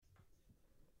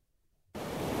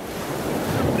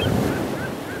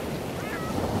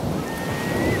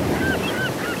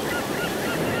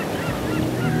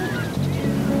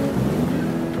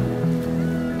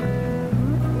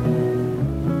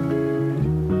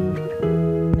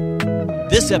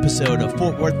This episode of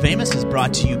Fort Worth Famous is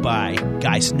brought to you by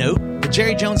Geist Note, the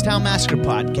Jerry Jonestown Massacre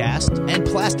Podcast, and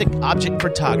Plastic Object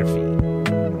Photography.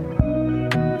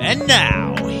 And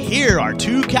now, here are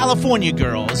two California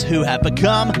girls who have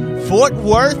become Fort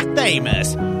Worth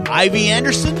famous, Ivy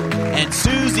Anderson and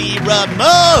Susie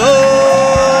Ramone.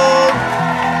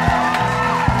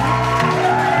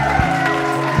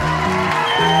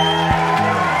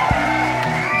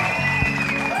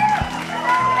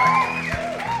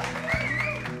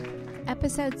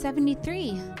 Episode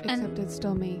 73. Except it's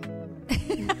still me.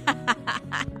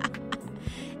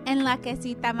 En la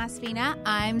quesita más fina,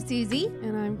 I'm Susie.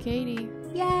 And I'm Katie.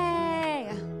 Yay!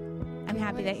 I'm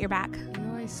happy that you're back. You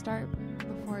always start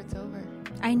before it's over.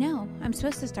 I know. I'm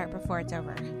supposed to start before it's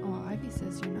over. Oh, Ivy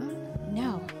says you're not.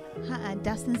 No.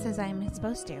 Dustin says I'm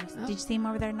supposed to. Oh. Did you see him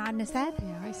over there nodding his head?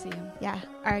 Yeah, I see him. Yeah.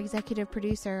 Our executive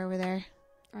producer over there.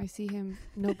 I see him.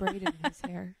 No braid in his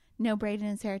hair. No braid in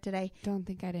his hair today. Don't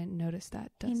think I didn't notice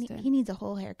that, Dustin. He needs a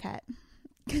whole haircut.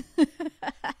 Get on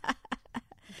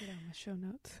the show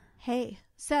notes. Hey,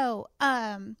 so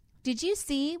did you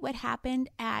see what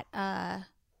happened at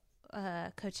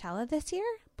Coachella this year?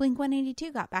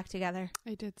 Blink-182 got back together.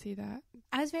 I did see that.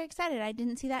 I was very excited. I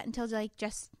didn't see that until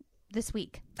just this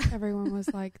week. Everyone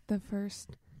was like, the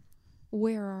first,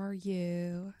 where are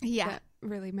you? Yeah. That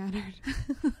really mattered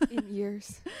in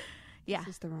years. Yeah.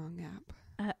 This is the wrong app.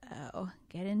 Uh-oh.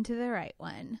 Get into the right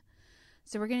one.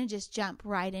 So we're going to just jump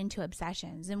right into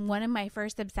obsessions. And one of my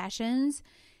first obsessions,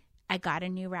 I got a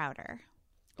new router.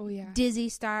 Oh, yeah. Dizzy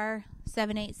Star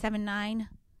 7879.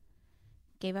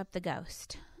 Gave up the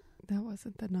ghost. That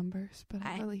wasn't the numbers, but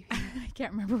I believe you. I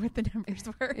can't remember what the numbers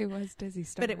were. It was Dizzy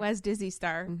Star. But it was Dizzy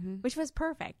Star, which was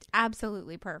perfect.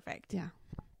 Absolutely perfect. Yeah.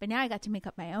 But now I got to make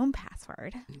up my own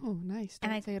password. Oh, nice.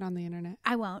 Don't say it on the internet.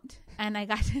 I won't. And I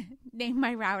got to name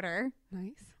my router.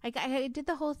 Nice. I did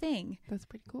the whole thing. That's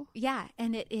pretty cool. Yeah.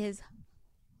 And it is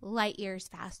light years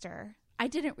faster. I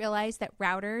didn't realize that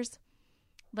routers,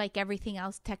 like everything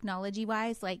else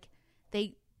technology-wise, like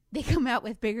they come out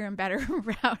with bigger and better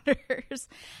routers.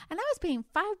 And I was paying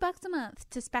 $5 a month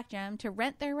to Spectrum to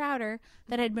rent their router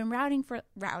that I'd been renting for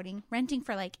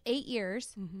like 8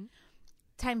 years. Mm-hmm.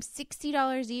 Times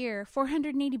 $60 a year,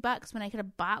 $480 when I could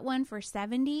have bought one for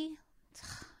 $70. I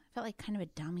felt like kind of a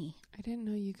dummy. I didn't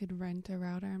know you could rent a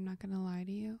router. I'm not going to lie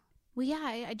to you. Well, yeah,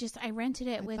 I rented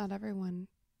it I thought everyone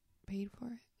paid for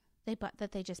it.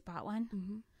 They just bought one?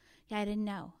 Mm-hmm. Yeah, I didn't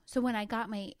know. So when I got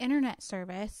my internet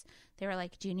service, they were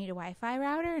like, do you need a Wi-Fi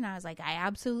router? And I was like, I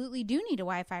absolutely do need a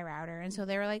Wi-Fi router. And so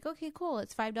they were like, okay, cool.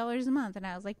 It's $5 a month. And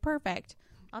I was like, perfect.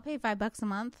 I'll pay $5 a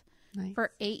month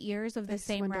for 8 years of the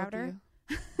same router.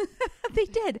 They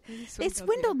did. They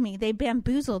swindled me. They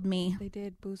bamboozled me. They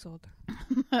did boozled.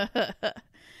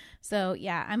 So,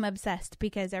 yeah, I'm obsessed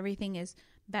because everything is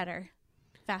better,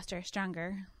 faster,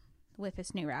 stronger with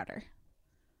this new router.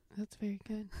 That's very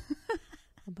good.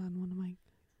 Hold on. One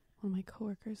of my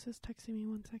coworkers is texting me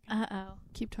 1 second. Uh-oh.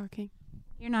 Keep talking.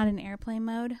 You're not in airplane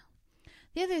mode.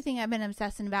 The other thing I've been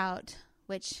obsessing about,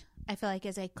 which I feel like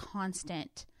is a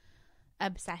constant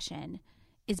obsession,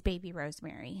 is baby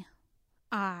Rosemary.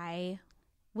 I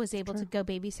was able to go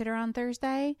babysit her on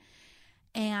Thursday,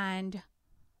 and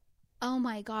oh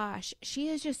my gosh, she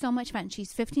is just so much fun.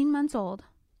 She's 15 months old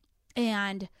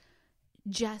and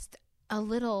just a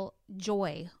little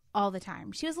joy all the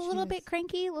time. She was a little bit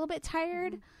cranky, a little bit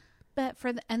tired, but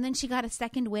and then she got a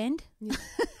second wind. Yeah.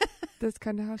 That's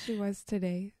kind of how she was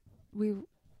today. We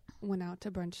went out to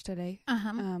brunch today,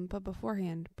 but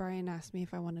beforehand, Brian asked me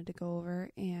if I wanted to go over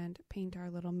and paint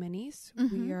our little minis.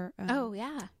 Mm-hmm. We are, oh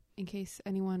yeah. In case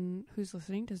anyone who's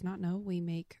listening does not know, we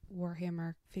make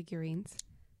Warhammer figurines.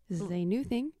 This is a new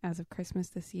thing as of Christmas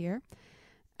this year.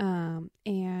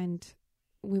 And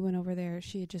we went over there.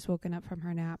 She had just woken up from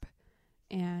her nap,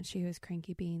 and she was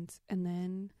cranky beans. And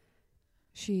then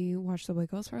she watched the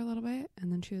Wiggles for a little bit,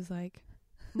 and then she was like,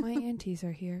 my aunties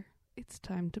are here. It's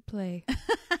time to play.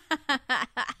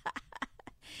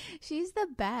 She's the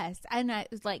best. And I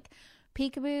was like,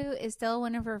 Peekaboo is still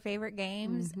one of her favorite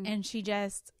games. Mm-hmm. And she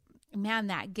just, man,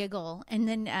 that giggle. And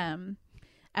then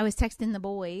I was texting the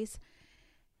boys,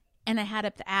 and I had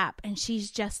up the app, and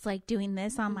she's just like doing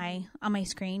this on my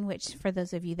screen, which for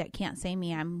those of you that can't see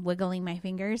me, I'm wiggling my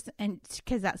fingers, and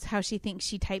because that's how she thinks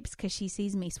she types, because she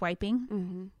sees me swiping.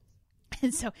 Mm-hmm.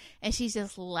 And she's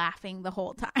just laughing the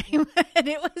whole time. And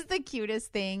it was the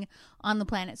cutest thing on the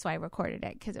planet. So I recorded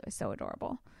it because it was so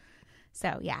adorable.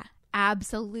 So yeah,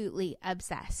 absolutely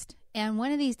obsessed. And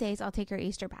one of these days I'll take her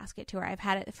Easter basket to her. I've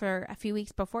had it for a few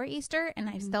weeks before Easter, and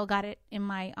I've still got it on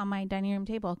my dining room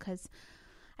table because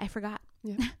I forgot.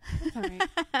 Yeah, that's all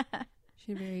right. She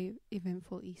A very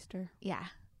eventful Easter. Yeah.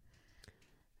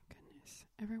 Goodness.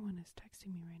 Everyone is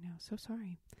texting me right now. So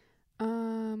sorry.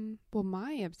 Well,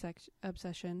 my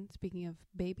obsession, speaking of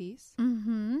babies,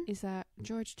 is that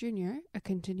George Jr., a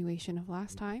continuation of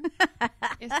last time,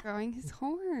 is growing his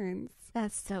horns.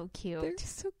 That's so cute. They're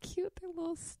so cute. They're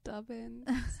little stubbins.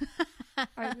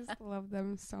 I just love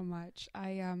them so much.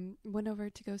 I went over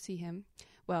to go see him.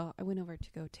 Well, I went over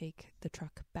to go take the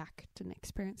truck back to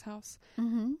Nick's parents' house.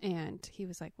 And he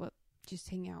was like, well, just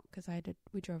hang out, because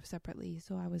we drove separately,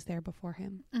 so I was there before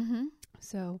him.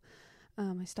 So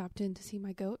I stopped in to see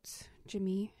my goats.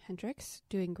 Jimi Hendrix,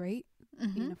 doing great,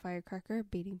 being a firecracker,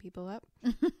 beating people up.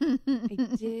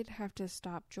 I did have to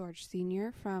stop George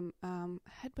Sr. from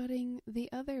headbutting the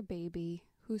other baby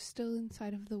who's still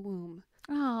inside of the womb.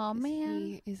 Oh, man.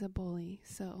 He is a bully,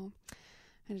 so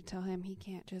I had to tell him he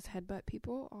can't just headbutt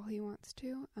people all he wants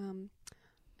to. And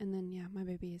then, yeah, my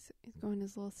baby is growing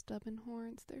his little stubborn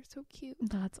horns. They're so cute.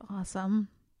 That's awesome.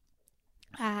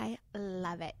 I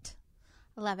love it.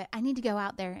 Love it. I need to go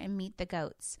out there and meet the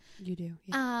goats. You do,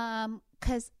 yeah.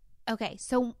 Okay,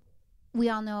 so we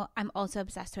all know I'm also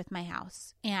obsessed with my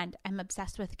house, and I'm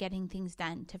obsessed with getting things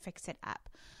done to fix it up.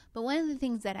 But one of the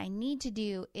things that I need to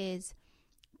do is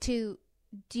to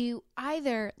do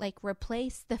either like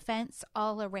replace the fence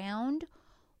all around,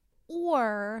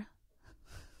 or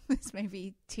this may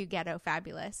be too ghetto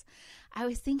fabulous. I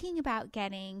was thinking about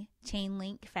getting chain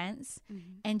link fence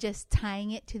and just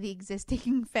tying it to the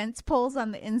existing fence poles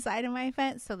on the inside of my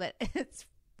fence so that it's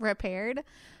repaired.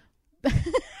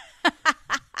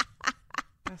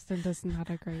 Dustin does not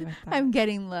agree with that. I'm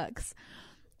getting looks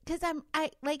because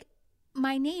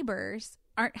my neighbors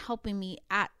aren't helping me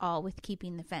at all with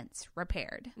keeping the fence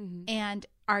repaired. And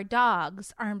our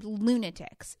dogs are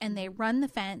lunatics, and they run the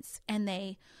fence and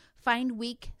they find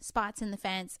weak spots in the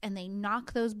fence and they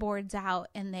knock those boards out,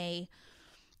 and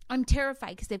I'm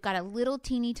terrified because they've got a little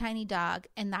teeny tiny dog,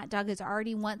 and that dog has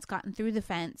already once gotten through the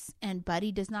fence, and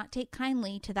Buddy does not take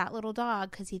kindly to that little dog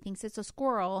because he thinks it's a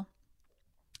squirrel,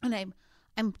 and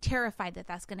I'm terrified that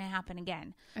that's going to happen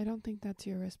again. I don't think that's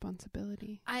your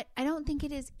responsibility. I don't think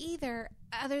it is either,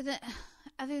 other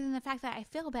than the fact that I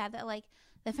feel bad that like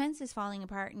the fence is falling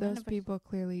apart. And those people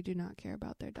clearly do not care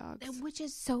about their dogs, which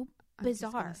is so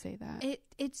bizarre. I'm just gonna say that.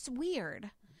 It's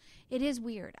weird. It is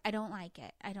weird. I don't like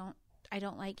it. I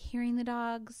don't like hearing the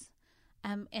dogs.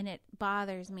 And it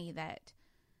bothers me that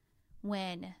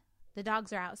when the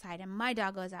dogs are outside and my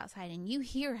dog goes outside and you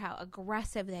hear how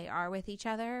aggressive they are with each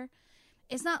other,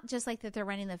 it's not just like that they're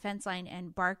running the fence line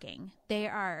and barking. They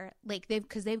are like,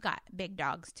 because they've got big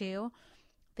dogs too.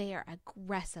 They are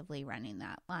aggressively running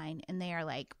that line, and they are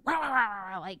like, rah, rah, rah,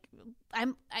 rah, like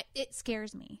it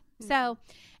scares me. So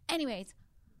anyways,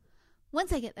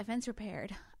 once I get the fence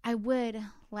repaired, I would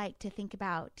like to think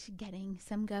about getting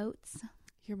some goats.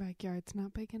 Your backyard's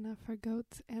not big enough for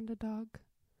goats and a dog?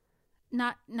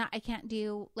 Not I can't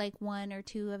do like one or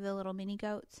two of the little mini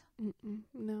goats.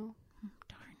 No.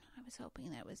 Darn, I was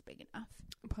hoping that was big enough.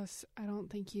 Plus, I don't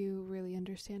think you really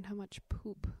understand how much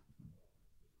poop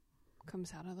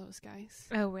comes out of those guys.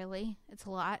 Oh, really? It's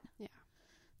a lot? Yeah.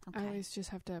 Okay. I always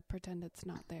just have to pretend it's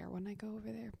not there when I go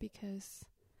over there because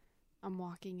I'm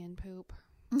walking in poop.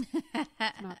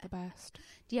 It's not the best.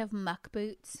 Do you have muck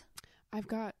boots? I've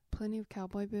got plenty of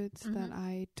cowboy boots that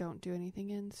I don't do anything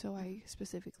in, so I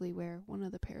specifically wear one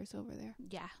of the pairs over there.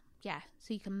 Yeah.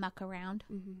 So you can muck around.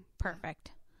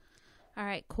 Perfect. All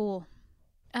right, cool.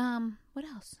 What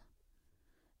else?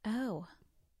 Oh,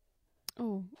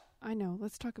 I know.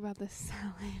 Let's talk about this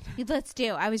salad. Let's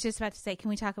do. I was just about to say, can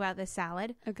we talk about this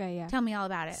salad? Okay, yeah. Tell me all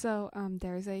about it. So,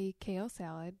 there's a kale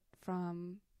salad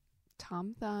from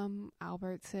Tom Thumb,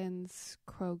 Albertsons,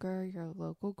 Kroger, your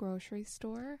local grocery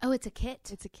store. Oh, it's a kit?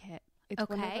 It's a kit. It's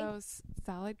one of those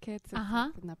salad kits.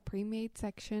 It's in the pre-made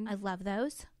section. I love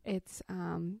those. It's,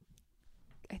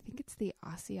 I think it's the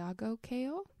Asiago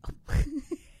kale.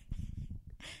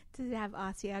 Does it have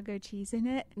Asiago cheese in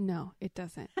it? No, it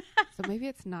doesn't. So maybe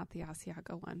it's not the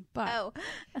Asiago one, but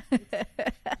it's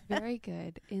very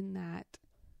good in that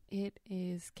it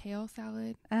is kale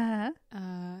salad. And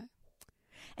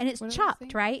it's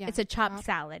chopped, right? Yeah, it's a chopped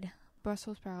salad.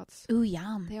 Brussels sprouts. Ooh,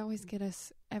 yum. They always get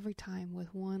us every time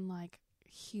with one like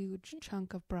huge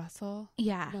chunk of Brussels.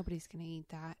 Yeah. Nobody's going to eat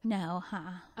that. No,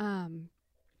 huh?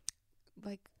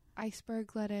 Like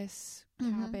iceberg lettuce,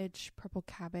 cabbage, purple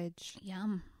cabbage,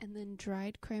 Yum. and then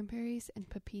dried cranberries and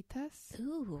pepitas,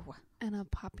 Ooh. and a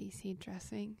poppy seed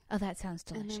dressing. Oh, that sounds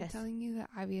delicious. And I'm telling you that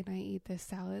Ivy and I eat this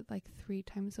salad like 3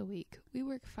 times a week. We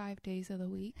work 5 days of the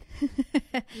week.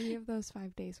 3 of those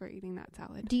 5 days we're eating that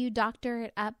salad. Do you doctor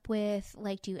it up with,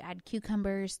 like, do you add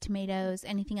cucumbers, tomatoes,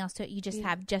 anything else to it? You just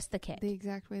have just the kit? The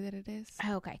exact way that it is.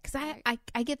 Oh, okay. Because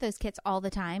I get those kits all the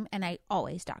time, and I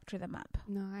always doctor them up.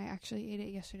 No, I actually ate it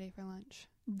yesterday for lunch.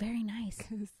 Very nice.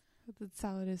 Because the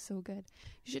salad is so good.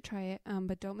 You should try it,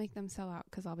 but don't make them sell out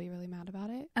because I'll be really mad about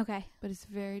it. Okay. But it's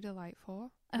very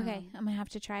delightful. Okay. I'm going to have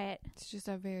to try it. It's just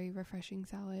a very refreshing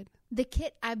salad. The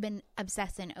kit I've been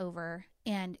obsessing over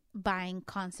and buying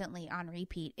constantly on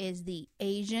repeat is the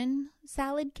Asian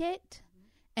salad kit.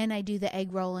 And I do the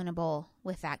egg roll in a bowl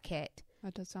with that kit.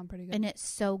 That does sound pretty good. And it's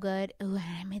so good. Ooh, and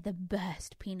I made the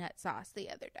best peanut sauce the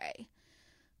other day.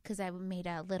 Because I made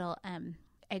a little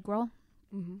egg roll.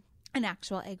 Mm-hmm. An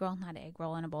actual egg roll, not an egg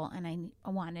roll in a bowl. And I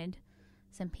wanted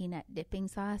some peanut dipping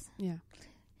sauce. Yeah.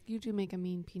 You do make a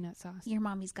mean peanut sauce. Your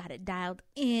mommy's got it dialed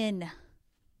in.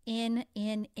 And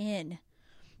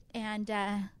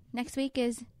next week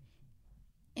is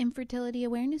Infertility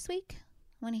Awareness Week.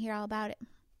 I want to hear all about it.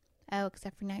 Oh,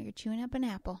 except for now you're chewing up an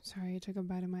apple. Sorry, I took a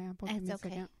bite of my apple. That's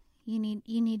okay. You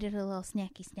needed a little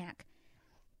snacky snack.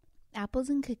 Apples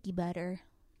and cookie butter.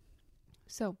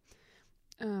 So,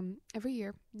 every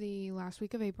year, the last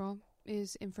week of April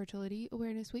is Infertility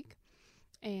Awareness Week.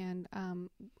 And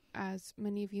as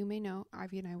many of you may know,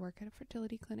 Ivy and I work at a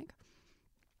fertility clinic.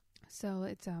 So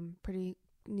it's pretty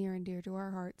near and dear to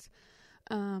our hearts.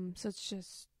 So it's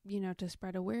just, to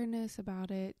spread awareness about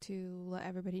it, to let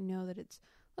everybody know that it's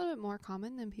a little bit more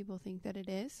common than people think that it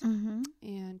is. Mm-hmm.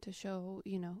 And to show,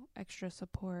 extra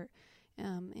support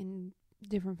in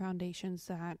different foundations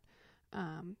that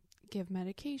give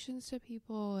medications to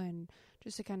people, and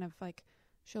just to kind of like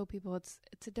show people it's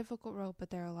a difficult road,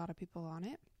 but there are a lot of people on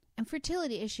it. And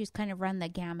fertility issues kind of run the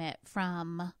gamut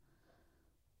from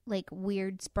like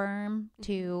weird sperm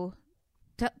to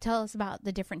tell us about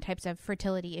the different types of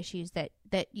fertility issues that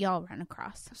y'all run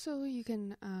across. So you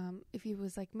can, if he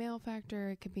was like male factor,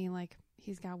 it could be like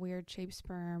he's got weird shaped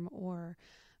sperm, or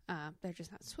they're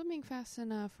just not swimming fast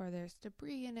enough, or there's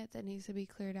debris in it that needs to be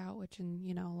cleared out, which,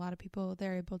 a lot of people,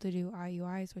 they're able to do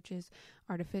IUIs, which is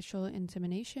artificial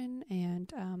insemination,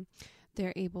 and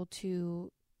they're able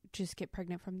to just get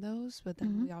pregnant from those. But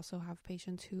then we also have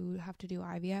patients who have to do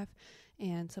IVF,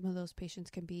 and some of those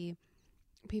patients can be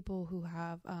people who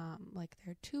have like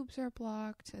their tubes are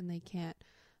blocked and they can't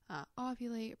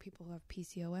ovulate, or people who have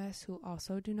PCOS who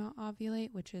also do not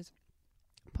ovulate, which is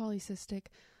polycystic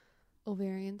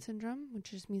ovarian syndrome, which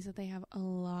just means that they have a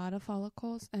lot of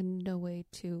follicles and no way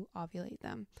to ovulate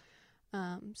them.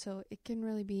 So it can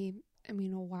really be,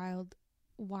 a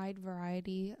wide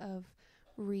variety of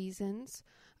reasons.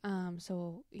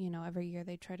 So, every year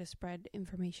they try to spread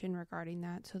information regarding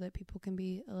that so that people can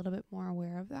be a little bit more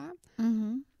aware of that.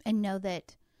 Mm-hmm. And know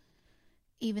that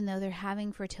even though they're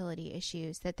having fertility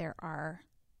issues, that there are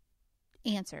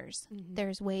answers. Mm-hmm.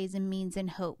 There's ways and means and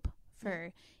hope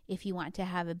for if you want to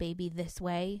have a baby this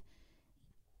way,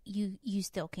 you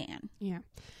still can. Yeah.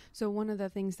 So one of the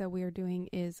things that we are doing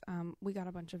is we got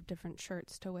a bunch of different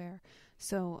shirts to wear.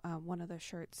 So one of the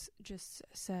shirts just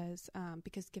says,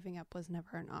 because giving up was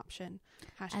never an option,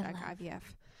 #IVF.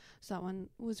 So that one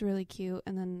was really cute.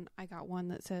 And then I got one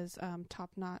that says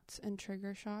top knots and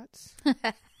trigger shots.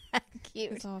 Cute.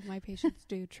 Because all of my patients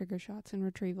do trigger shots and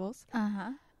retrievals.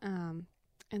 Uh-huh. And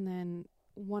then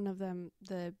one of them,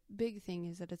 the big thing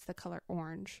is that it's the color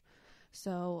orange.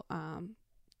 So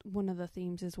one of the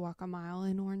themes is walk a mile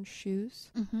in orange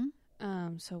shoes.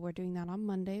 Mm-hmm. So we're doing that on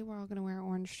Monday. We're all going to wear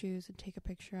orange shoes and take a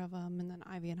picture of them. And then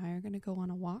Ivy and I are going to go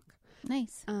on a walk.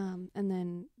 Nice. And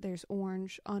then there's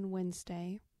orange on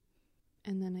Wednesday.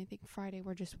 And then I think Friday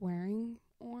we're just wearing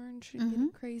orange and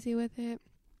getting crazy with it.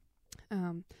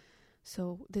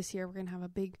 So this year we're going to have a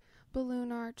big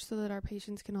balloon arch so that our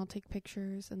patients can all take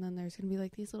pictures. And then there's going to be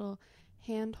like these little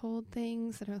handhold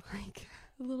things that are like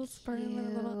a little sperm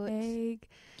and a little egg.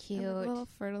 Cute. And a little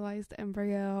fertilized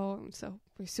embryo. So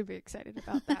we're super excited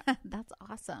about that. That's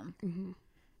awesome. Mm-hmm.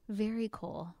 Very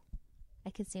cool. I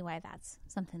can see why that's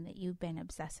something that you've been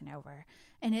obsessing over.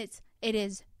 And it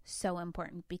is so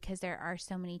important because there are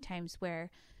so many times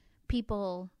where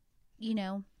people,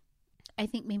 I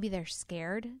think maybe they're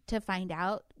scared to find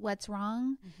out what's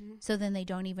wrong. Mm-hmm. So then they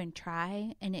don't even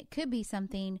try. And it could be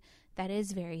something that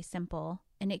is very simple,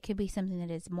 and it could be something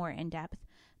that is more in depth,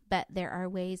 but there are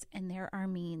ways and there are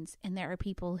means and there are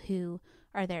people who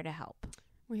are there to help.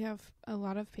 We have a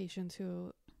lot of patients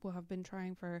who will have been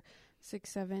trying for 6,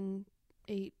 7,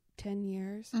 8, 10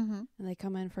 years, Mm-hmm. and they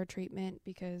come in for treatment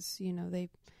because, they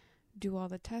do all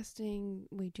the testing.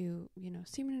 We do,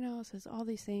 semen analysis, all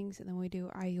these things, and then we do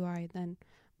IUI, then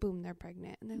boom, they're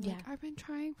pregnant. And they're like, I've been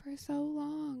trying for so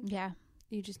long. Yeah.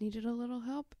 You just needed a little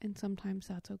help, and sometimes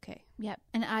that's okay. Yep.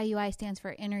 And IUI stands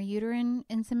for intrauterine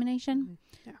insemination.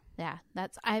 Mm-hmm. Yeah.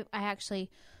 I actually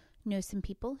know some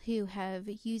people who have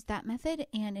used that method,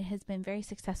 and it has been very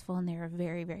successful, and they're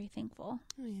very, very thankful.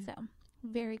 Oh, yeah. So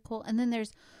very cool. And then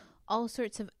there's all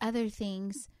sorts of other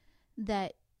things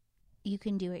that you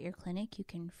can do at your clinic. You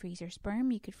can freeze your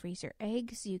sperm. You could freeze your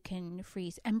eggs. You can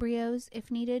freeze embryos if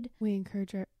needed. We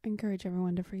encourage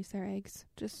everyone to freeze their eggs.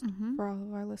 Just for all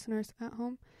of our listeners at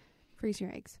home, freeze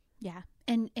your eggs. Yeah.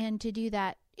 And to do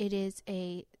that, it is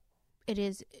a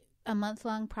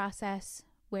month-long process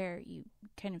where you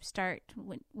kind of start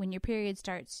when your period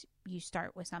starts, you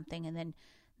start with something, and then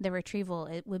the retrieval,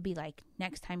 it would be like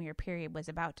next time your period was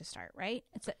about to start, right?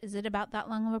 Is it about that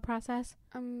long of a process?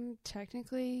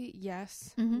 Technically,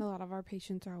 yes. Mm-hmm. And a lot of our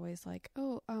patients are always like,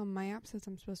 my app says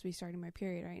I'm supposed to be starting my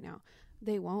period right now.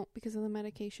 They won't because of the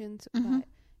medications, but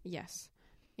yes,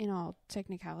 in all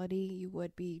technicality, you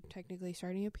would be technically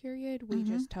starting a period. We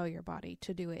just tell your body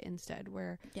to do it instead,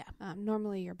 where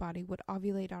normally your body would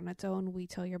ovulate on its own. We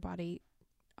tell your body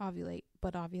ovulate,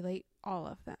 but ovulate all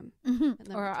of them.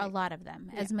 Or a lot of them,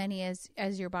 as many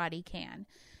as your body can.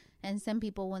 And some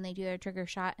people, when they do their trigger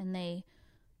shot and they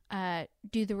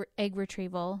do the egg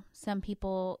retrieval, some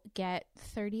people get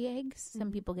 30 eggs,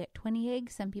 some people get 20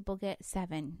 eggs, some people get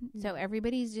 7. So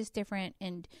everybody's just different.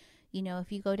 And,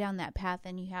 if you go down that path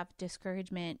and you have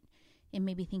discouragement and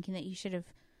maybe thinking that you should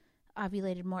have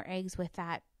ovulated more eggs with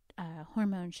that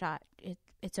hormone shot,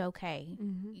 it's okay.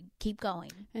 Keep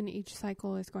going. And each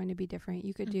cycle is going to be different.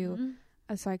 You could do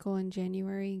a cycle in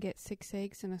January and get 6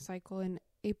 eggs, and a cycle in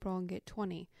April and get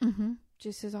 20.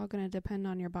 Just is all going to depend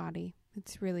on your body.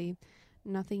 It's really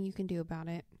nothing you can do about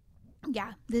it.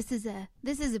 Yeah, this is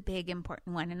a big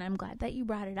important one, and I'm glad that you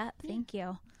brought it up. Thank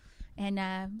you. And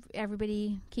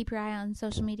everybody, keep your eye on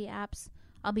social media apps.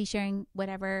 I'll be sharing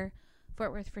whatever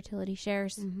Fort Worth Fertility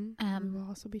shares. We will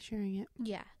also be sharing it.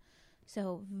 Yeah.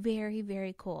 So very,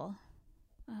 very cool.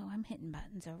 Oh, I'm hitting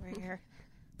buttons over here.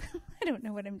 I don't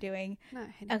know what I'm doing.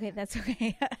 Okay, that's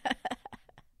okay.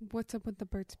 What's up with the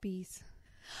Burt's Bees?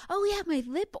 Oh, yeah, my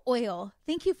lip oil.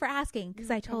 Thank you for asking,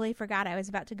 because I totally forgot I was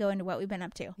about to go into what we've been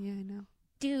up to. Yeah, I know.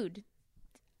 Dude.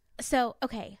 So,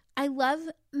 okay. I love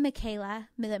Michaela,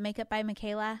 the Makeup by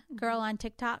Michaela girl on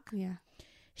TikTok. Yeah.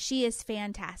 She is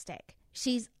fantastic.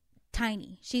 She's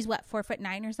tiny. She's what,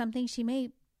 4'9" or something?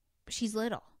 She's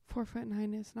little.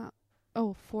 4'9" is not.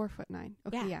 Oh, 4'9".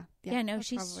 Okay, yeah. Yeah, no,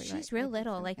 she's right. Real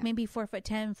little, like maybe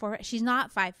 4'10". She's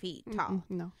not 5 feet tall.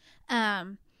 No.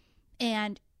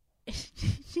 And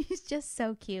she's just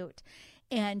so cute.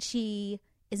 And she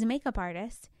is a makeup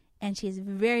artist, and she's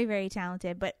very, very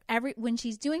talented. But when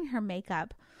she's doing her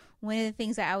makeup, one of the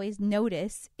things I always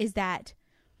notice is that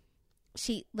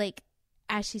she, like,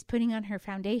 as she's putting on her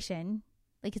foundation,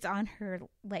 like, it's on her,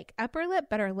 like, upper lip,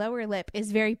 but her lower lip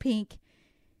is very pink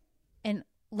and,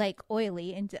 like,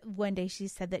 oily. And one day she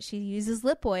said that she uses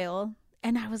lip oil,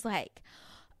 and I was like,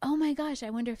 oh my gosh,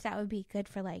 I wonder if that would be good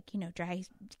for, like, dry,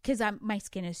 because my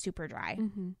skin is super dry.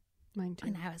 Mine too.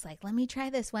 And I was like, let me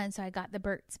try this one. So I got the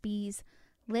Burt's Bees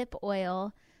lip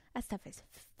oil. That stuff is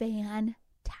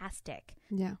fantastic.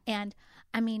 Yeah. And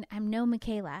I mean, I'm no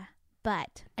Michaela,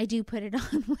 but I do put it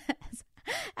on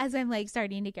as I'm, like,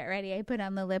 starting to get ready. I put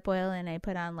on the lip oil, and I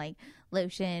put on, like,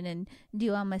 lotion and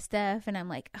do all my stuff. And I'm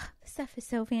like, oh, this stuff is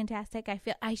so fantastic. I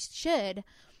feel I should.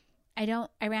 I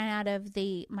ran out of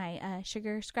my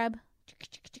sugar scrub,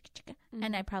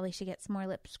 and I probably should get some more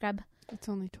lip scrub. It's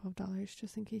only $12,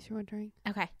 just in case you're wondering.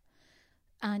 Okay.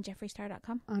 On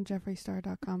JeffreeStar.com. On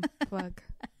JeffreeStar.com. Plug.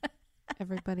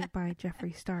 Everybody buy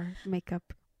Jeffree Star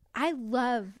makeup. I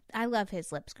love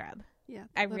his lip scrub. Yeah.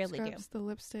 I really do. The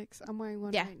lipsticks. I'm wearing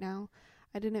one right now.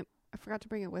 I forgot to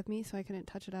bring it with me, so I couldn't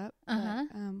touch it up. But,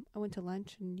 I went to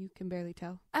lunch, and you can barely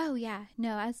tell. Oh, yeah.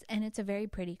 No, and it's a very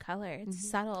pretty color. It's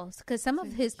subtle. Because some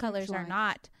of his colors are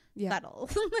not subtle.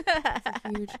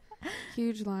 It's a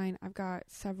huge line. I've got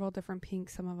several different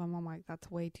pinks. Some of them I'm like, that's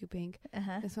way too pink.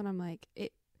 This one I'm like,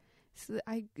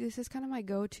 this is kind of my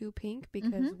go-to pink,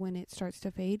 because when it starts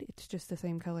to fade, it's just the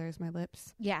same color as my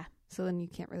lips. Yeah. So then you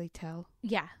can't really tell.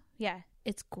 Yeah. Yeah.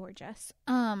 It's gorgeous.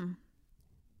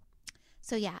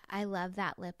 So yeah, I love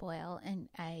that lip oil, and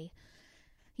I,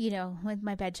 with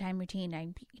my bedtime routine,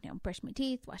 I, brush my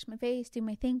teeth, wash my face, do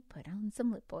my thing, put on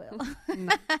some lip oil.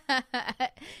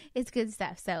 It's good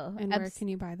stuff. So, And where can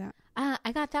you buy that?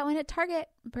 I got that one at Target.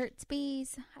 Burt's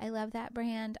Bees. I love that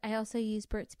brand. I also use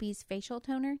Burt's Bees facial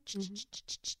toner.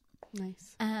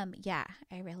 Nice. Yeah,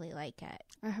 I really like it.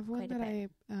 I have one that I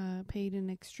paid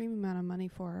an extreme amount of money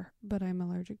for, but I'm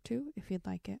allergic to, if you'd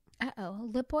like it.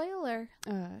 Lip oil or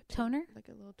toner? Like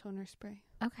a little toner spray.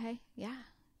 Okay, yeah.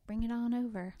 Bring it on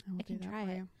over. I can try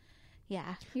it. You.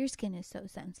 Yeah, your skin is so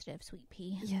sensitive, sweet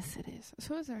pea. Yes, it is.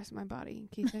 So is the rest of my body. In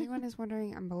case anyone is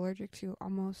wondering, I'm allergic to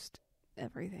almost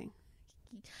everything.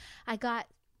 I got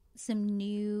some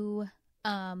new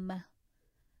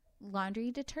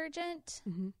laundry detergent,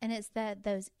 and it's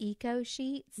those Eco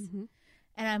sheets, and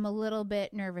I'm a little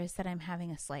bit nervous that I'm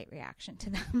having a slight reaction to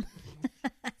them.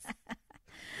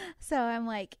 So I'm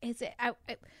like,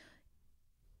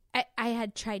 I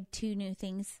had tried 2 new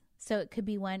things, so it could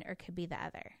be one or it could be the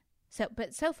other.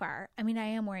 But so far, I mean, I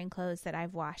am wearing clothes that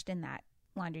I've washed in that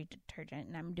laundry detergent,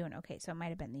 and I'm doing okay. So it might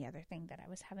have been the other thing that I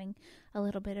was having a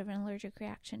little bit of an allergic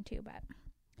reaction to, but.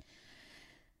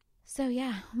 So,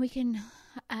 yeah, we can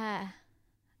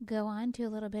go on to a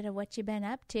little bit of what you've been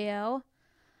up to.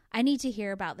 I need to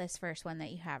hear about this first one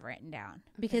that you have written down,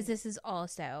 because this is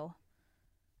also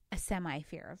a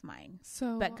semi-fear of mine.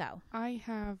 So, but go. I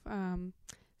have,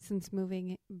 since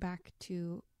moving back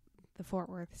to the Fort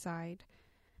Worth side,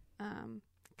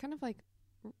 kind of like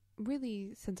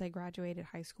really since I graduated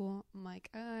high school, I'm like,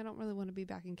 I don't really want to be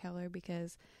back in Keller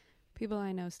because people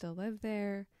I know still live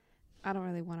there. I don't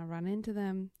really want to run into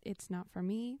them. It's not for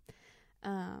me.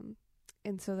 And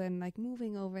so then like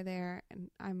moving over there,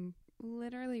 and I'm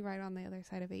literally right on the other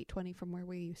side of 820 from where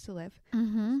we used to live. So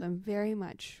I'm very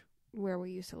much where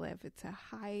we used to live. It's a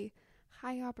high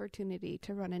opportunity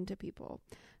to run into people.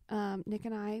 Nick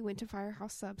and I went to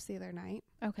Firehouse Subs the other night.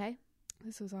 Okay.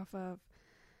 This was off of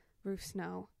Roof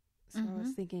Snow. So I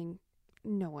was thinking,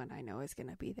 no one I know is going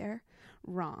to be there.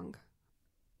 Wrong.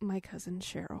 My cousin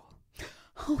Cheryl.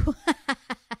 I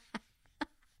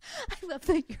love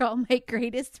that you're all, my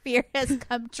greatest fear has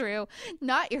come true.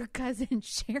 Not your cousin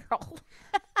Cheryl.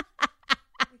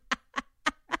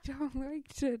 I don't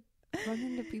like to run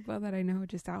into people that I know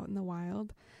just out in the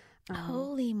wild.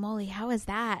 Holy moly, how is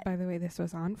that? By the way, this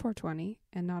was on 420,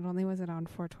 and not only was it on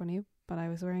 420, but I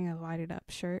was wearing a lighted up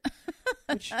shirt,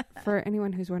 which for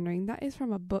anyone who's wondering, that is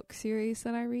from a book series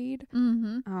that I read.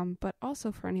 But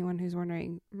also for anyone who's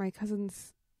wondering, my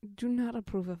cousins do not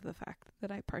approve of the fact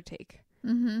that I partake.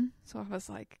 So I was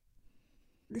like,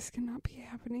 this cannot be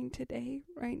happening today,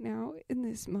 right now, in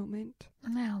this moment.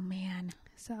 Oh, man.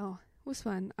 So it was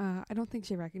fun. I don't think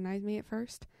she recognized me at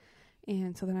first.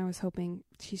 And so then I was hoping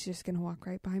she's just going to walk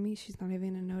right by me. She's not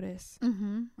even going to notice.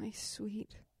 My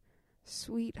sweet,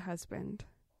 sweet husband.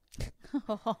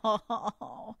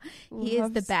 Oh, he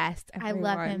is the best. Everyone. I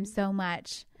love him so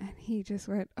much. And he just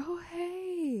went, oh,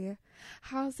 hey,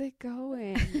 how's it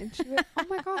going? And she went, oh,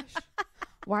 my gosh,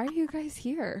 why are you guys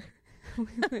here?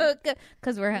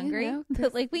 Because we're hungry. You know,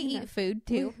 like, we eat food,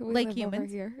 too, we like live humans. Over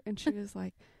here. And she was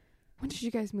like, when did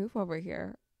you guys move over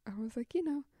here? I was like,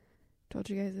 told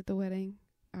you guys at the wedding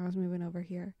I was moving over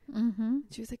here.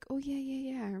 She was like, oh,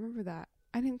 yeah, I remember that.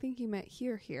 I didn't think you meant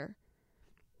here.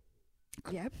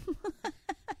 Yep.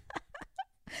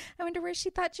 I wonder where she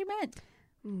thought you meant.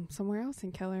 Somewhere else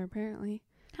in Keller, apparently.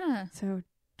 Huh. So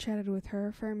chatted with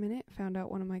her for a minute, found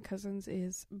out one of my cousins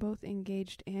is both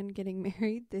engaged and getting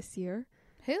married this year.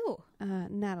 Who?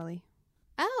 Natalie.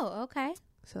 Oh, okay.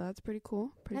 So that's pretty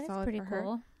cool. Pretty solid for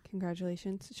her.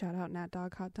 Congratulations. Shout out Nat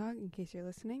Dog Hot Dog in case you're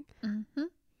listening.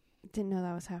 Didn't know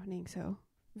that was happening, so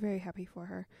very happy for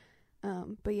her.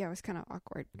 But yeah, it was kind of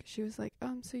awkward. She was like,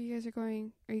 so you guys are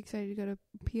you excited to go to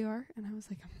PR? And I was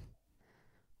like,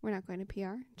 we're not going to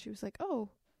PR. And she was like, oh,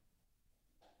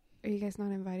 are you guys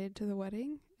not invited to the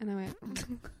wedding? And I went,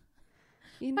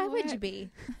 why would you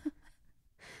be?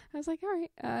 I was like, all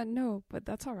right, no, but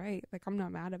that's all right. Like, I'm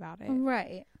not mad about it.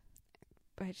 Right.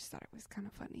 But I just thought it was kind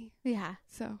of funny. Yeah.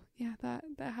 So yeah, that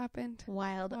happened.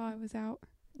 Wild. While I was out.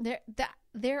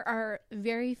 There are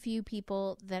very few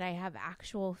people that I have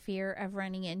actual fear of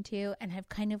running into, and have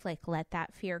kind of like let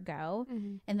that fear go,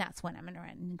 and that's when I'm going to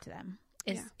run into them.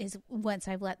 Is once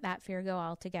I've let that fear go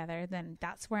altogether, then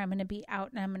that's where I'm going to be out,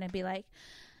 and I'm going to be like,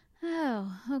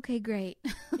 oh, okay, great.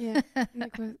 Yeah.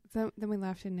 Nick was, then we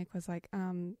left, and Nick was like,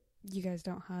 you guys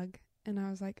don't hug, and I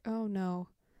was like, oh no,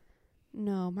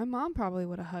 my mom probably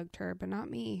would have hugged her, but not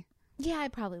me. Yeah, I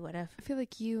probably would have. I feel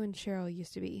like you and Cheryl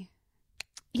used to be.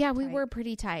 Yeah, we were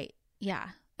pretty tight. Yeah.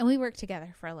 And we worked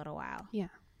together for a little while. Yeah.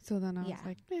 So then I was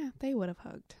like, yeah, they would have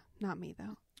hugged. Not me,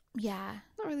 though. Yeah.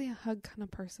 Not really a hug kind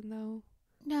of person, though.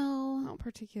 No. I don't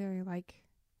particularly like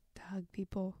to hug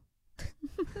people.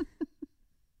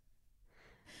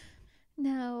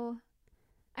 No,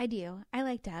 I do. I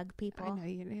like to hug people. I know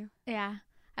you do. Yeah.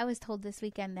 I was told this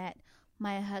weekend that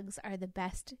my hugs are the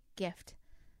best gift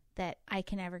that I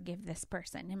can ever give this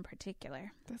person in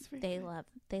particular. That's very They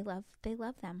good.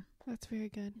 love them. That's very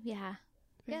good. Yeah.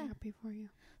 Very Yeah. happy for you.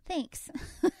 Thanks.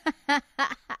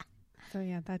 So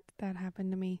yeah, that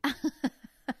happened to me.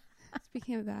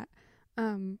 Speaking of that,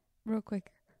 real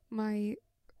quick, my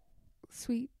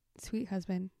sweet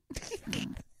husband,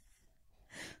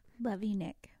 Love you,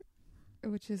 Nick.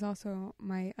 which is also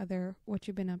my other what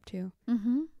you been up to,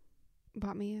 Mm-hmm.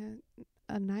 bought me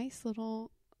a nice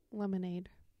little lemonade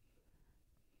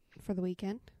for the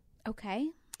weekend. Okay.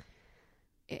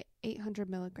 800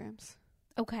 milligrams.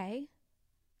 Okay.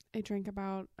 I drank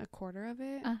about a quarter of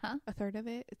it, Uh-huh. a third of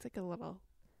it. It's like a little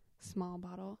small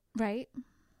bottle. Right.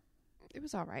 It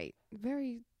was all right.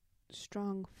 Very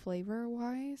strong flavor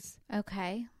wise,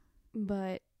 Okay.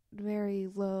 but very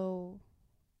low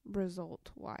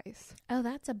result wise. Oh,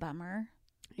 that's a bummer.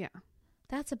 Yeah.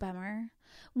 That's a bummer.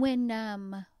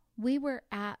 When we were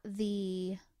at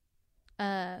the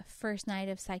first night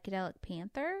of Psychedelic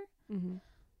Panther, Mm-hmm.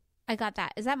 I got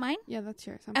that. Is that mine? Yeah, that's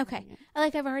yours. I'm Okay. holding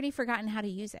it. I've already forgotten how to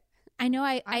use it. I know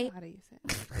I know how to use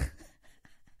it.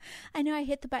 I know I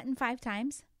hit the button 5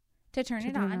 times to turn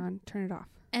it on, turn it off.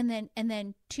 and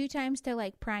then 2 times to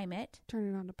like prime it.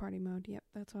 Turn it on to party mode. Yep,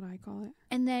 that's what I call it.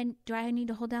 And then do I need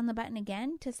to hold down the button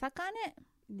again to suck on it?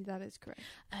 That is correct.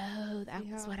 Oh, that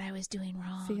See was how- what I was doing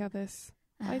wrong. See how this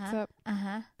lights Uh-huh. up?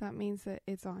 Uh-huh. That means that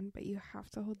it's on, but you have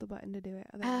to hold the button to do it.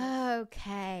 Otherwise,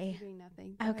 Okay. you're doing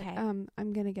nothing. Okay. But,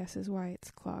 I'm gonna guess is why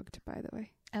it's clogged. By the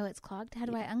way, Oh, it's clogged? How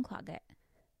do I unclog it?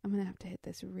 I'm gonna have to hit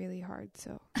this really hard.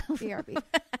 So, BRB.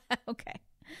 Okay.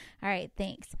 All right.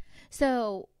 Thanks.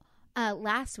 So,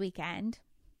 last weekend,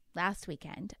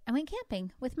 I went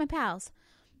camping with my pals.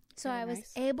 So Very I was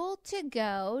nice. able to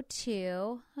go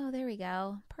to, oh, there we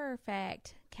go.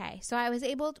 Perfect. Okay. So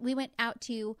we went out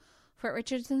to Fort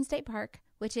Richardson State Park,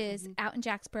 which is out in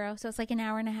Jacksboro. So it's like an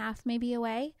hour and a half maybe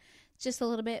away. It's just a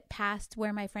little bit past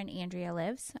where my friend Andrea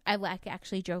lives. I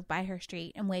actually drove by her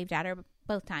street and waved at her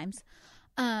both times.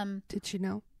 Did she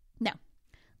know? No.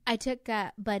 I took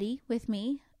Buddy with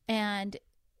me, and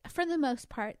for the most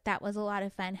part, that was a lot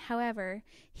of fun. However,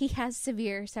 he has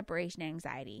severe separation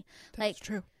anxiety. That's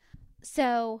true.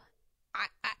 So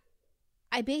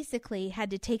I basically had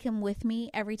to take him with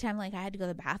me every time like I had to go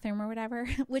to the bathroom or whatever,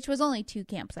 which was only 2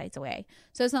 campsites away.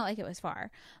 So it's not like it was far.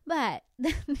 But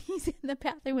he's in the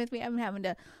bathroom with me. I'm having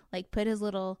to like put his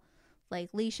little like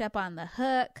leash up on the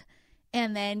hook.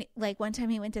 And then like one time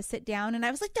he went to sit down and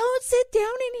I was like, don't sit down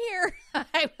in here.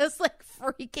 I was like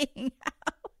freaking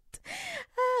out.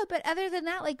 But other than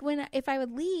that, like if I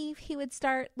would leave, he would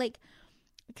start like,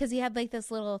 because he had like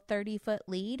this little 30-foot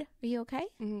lead. Are you okay?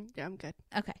 Mm-hmm. Yeah, I'm good.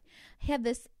 Okay. He had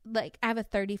this, like, I have a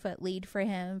 30-foot lead for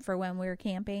him for when we were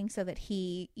camping so that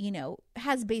he,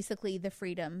 has basically the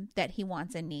freedom that he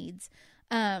wants and needs.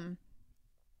 But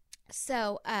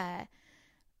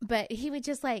he would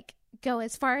just, like, go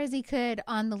as far as he could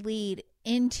on the lead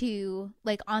into,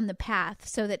 like, on the path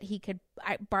so that he could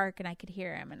bark and I could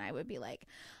hear him. And I would be like,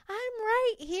 I'm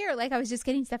right here. Like, I was just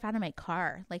getting stuff out of my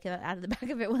car, like, out of the back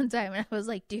of it one time. And I was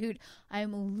like, dude,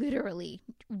 I'm literally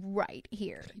right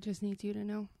here. He just needs you to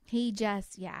know. He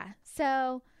just, yeah.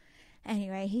 So,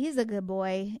 anyway, he's a good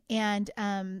boy. And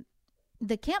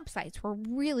the campsites were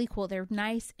really cool. They're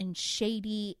nice and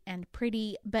shady and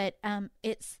pretty. But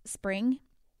it's spring.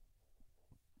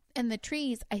 And the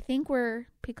trees, I think, were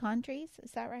pecan trees.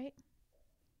 Is that right?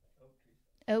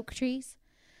 Oak trees.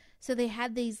 So they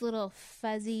had these little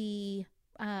fuzzy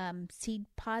seed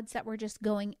pods that were just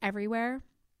going everywhere.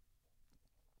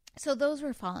 So those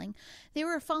were falling. They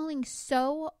were falling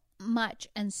so much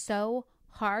and so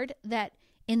hard that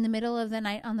in the middle of the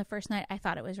night on the first night, I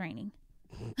thought it was raining.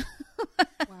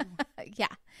 Wow. Yeah.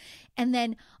 And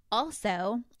then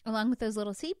also, along with those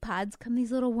little seed pods come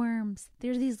these little worms.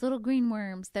 They're these little green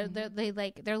worms. They're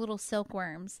little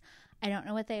silkworms. I don't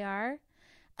know what they are.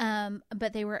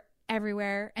 But they were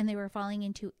everywhere and they were falling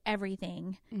into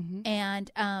everything. Mm-hmm.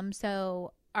 And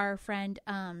so our friend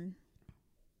oh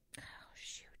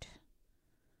shoot.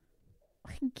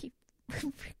 I keep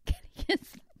forgetting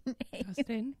his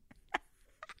name.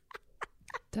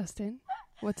 Dustin?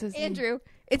 What's his Andrew.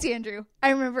 It's Andrew. I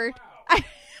remembered. Wow.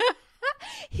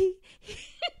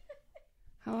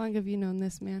 How long have you known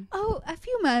this man? Oh, a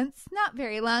few months. Not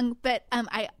very long, but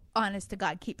I honest to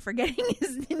God keep forgetting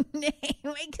his name.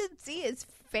 I could see his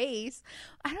face.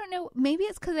 I don't know. Maybe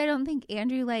it's because I don't think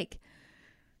Andrew, I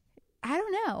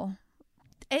don't know.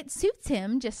 It suits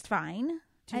him just fine.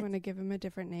 Do you want to give him a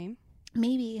different name?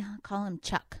 Maybe I'll call him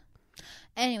Chuck.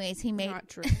 Anyways, he made... Not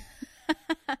true.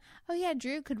 Oh, yeah,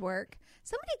 Drew could work.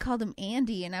 Somebody called him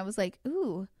Andy, and I was like,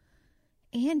 ooh,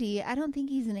 Andy. I don't think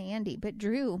he's an Andy, but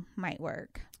Drew might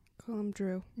work. Call him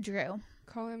Drew. Drew.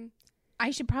 Call him.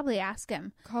 I should probably ask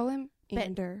him. Call him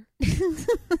Ander.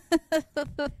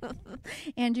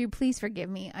 Andrew, please forgive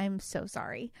me. I'm so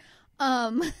sorry.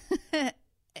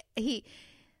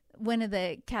 One of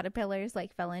the caterpillars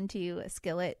like fell into a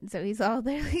skillet, so he's all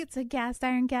there. It's a cast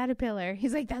iron caterpillar.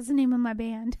 He's like, that's the name of my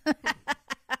band.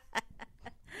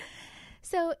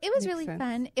 So it was really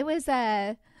fun. It was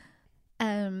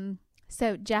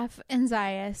so Jeff and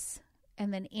Zias,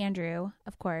 and then Andrew,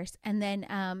 of course, and then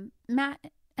Matt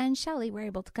and Shelly were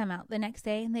able to come out the next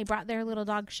day, and they brought their little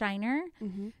dog Shiner,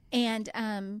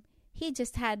 and he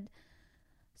just had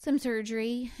some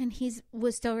surgery, and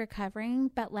was still recovering,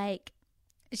 but like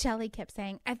Shelly kept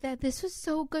saying, I thought this was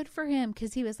so good for him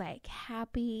because he was like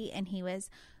happy, and he was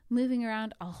moving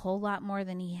around a whole lot more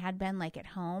than he had been like at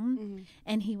home,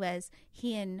 and he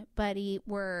and Buddy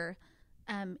were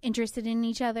interested in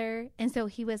each other, and so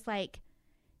he was like,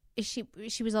 she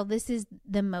was all, this is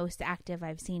the most active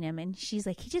I've seen him, and she's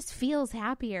like, he just feels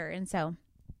happier. And so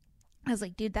I was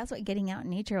like, dude, that's what getting out in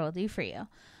nature will do for you.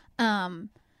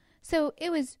 So it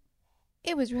was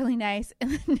really nice.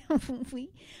 And then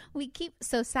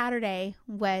so Saturday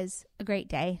was a great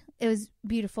day. It was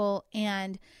beautiful,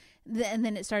 and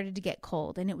then it started to get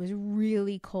cold, and it was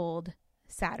really cold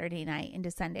Saturday night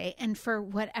into Sunday, and for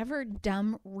whatever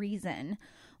dumb reason,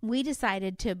 we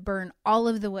decided to burn all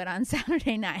of the wood on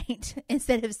Saturday night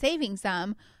instead of saving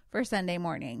some for Sunday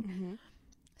morning.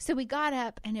 So we got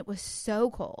up, and it was so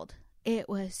cold. It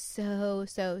was so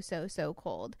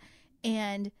cold.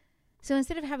 And so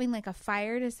instead of having like a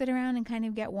fire to sit around and kind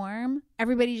of get warm,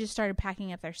 everybody just started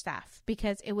packing up their stuff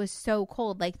because it was so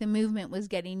cold. Like the movement was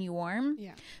getting you warm.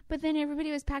 Yeah. But then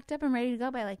everybody was packed up and ready to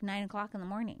go by like 9 o'clock in the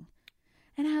morning.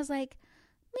 And I was like,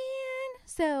 man.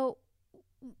 So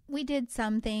we did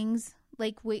some things,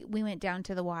 like we went down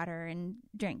to the water and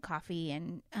drank coffee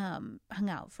and hung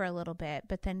out for a little bit,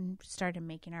 but then started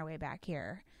making our way back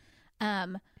here.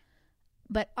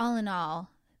 But all in all,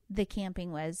 the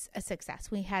camping was a success.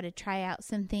 We had to try out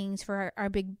some things for our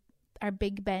Big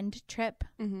Bend trip,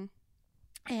 and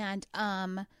it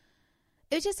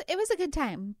was a good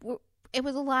time. It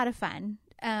was a lot of fun.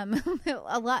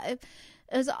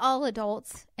 It was all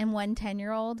adults and one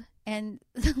 10-year-old. And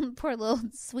poor little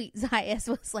sweet Zias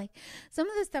was like, some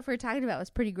of the stuff we were talking about was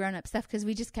pretty grown up stuff because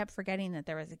we just kept forgetting that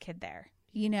there was a kid there,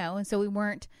 and so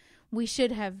we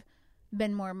should have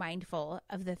been more mindful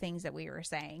of the things that we were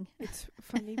saying. It's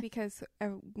funny because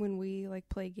when we like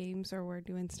play games or we're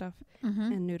doing stuff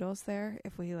and Noodle's there,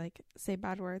 if we like say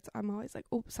bad words, I'm always like,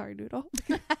 oh, sorry, Noodle.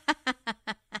 I'm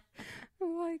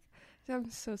like, I'm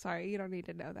so sorry. You don't need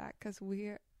to know that because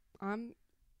I'm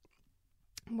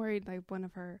worried like one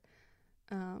of her,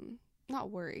 not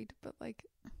worried, but like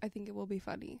I think it will be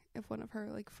funny if one of her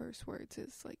like first words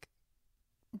is like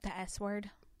the S word.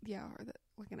 Yeah, or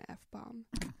like an F-bomb.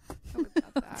 I would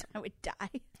love that. I would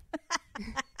die.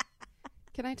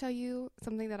 Can I tell you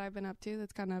something that I've been up to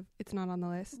that's kind of, it's not on the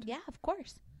list? Yeah, of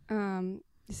course.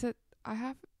 So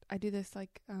I do this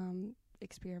like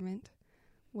experiment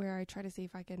where I try to see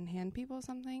if I can hand people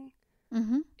something,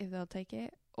 if they'll take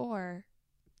it, or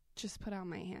just put out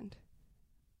my hand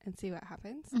and see what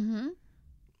happens.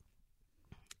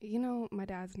 My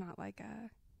dad's not like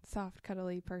a soft,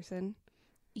 cuddly person.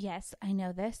 Yes, I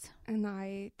know this. And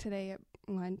I, today at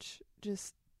lunch,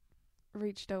 just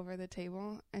reached over the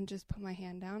table and just put my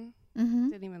hand down.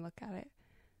 Didn't even look at it.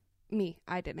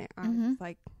 I didn't. I was just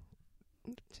like,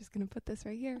 I'm just going to put this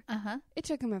right here. It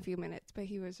took him a few minutes, but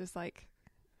he was just like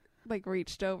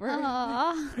reached over,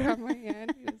 grabbed my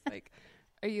hand. He was like,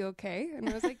 are you okay? And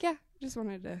I was like, yeah, just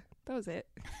wanted to, that was it.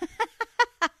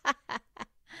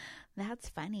 That's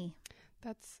funny.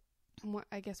 That's what,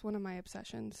 I guess one of my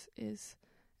obsessions is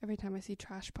every time I see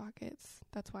trash pockets,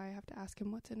 that's why I have to ask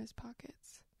him what's in his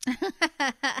pockets.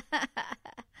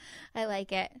 I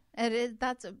like it.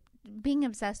 Being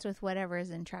obsessed with whatever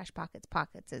is in trash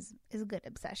pockets is a good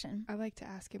obsession. I like to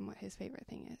ask him what his favorite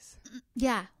thing is.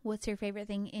 Yeah. What's your favorite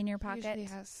thing in your pocket? He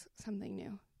usually has something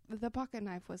new. The pocket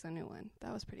knife was a new one.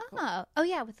 That was pretty cool. Oh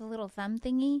yeah, with the little thumb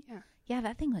thingy. Yeah. Yeah,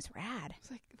 that thing was rad. I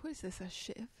was like, what is this, a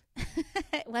shiv?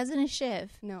 It wasn't a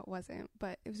shiv. No, it wasn't,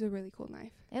 but it was a really cool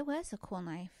knife. It was a cool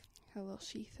knife. Had a little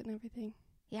sheath and everything.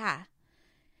 Yeah.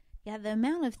 Yeah, the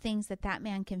amount of things that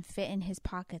man can fit in his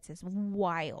pockets is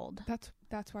wild.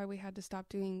 That's why we had to stop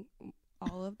doing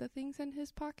all of the things in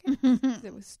his pockets.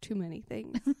 It was too many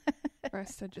things for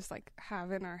us to just like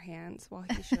have in our hands while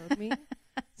he showed me.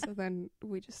 So then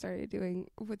we just started doing,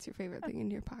 what's your favorite thing in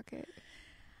your pocket?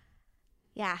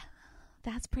 Yeah.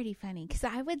 that's pretty funny. Because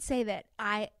I would say that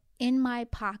in my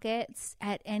pockets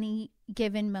at any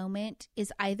given moment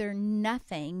is either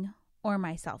nothing or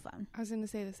my cell phone. I was going to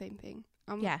say the same thing.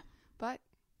 Yeah. But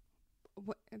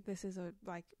this is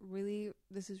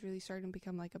really starting to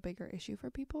become like a bigger issue for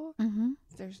people. Mm-hmm.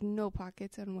 There's no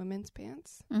pockets on women's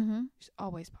pants. Mm-hmm. There's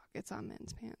always pockets on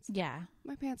men's pants. Yeah.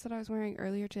 My pants that I was wearing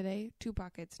earlier today, 2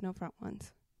 pockets, no front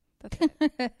ones. That's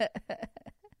it.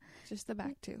 Just the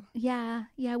back too. Yeah.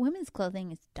 Yeah. Women's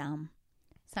clothing is dumb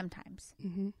sometimes.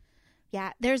 Mm-hmm.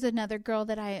 Yeah. There's another girl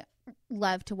that I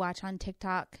love to watch on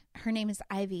TikTok. Her name is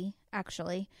Ivy,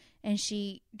 actually. And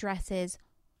she dresses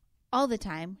all the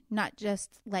time, not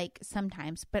just like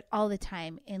sometimes, but all the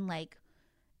time in like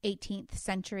 18th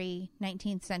century,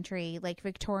 19th century, like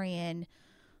Victorian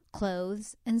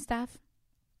clothes and stuff.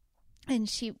 And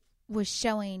she was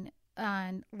showing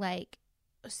on like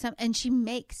and she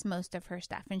makes most of her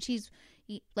stuff, and she's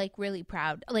like really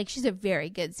proud. Like, she's a very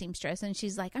good seamstress, and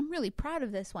she's like, I'm really proud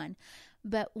of this one.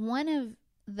 But one of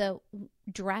the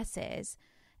dresses,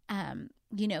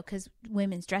 because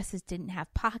women's dresses didn't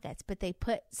have pockets, but they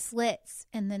put slits,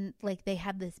 and then like they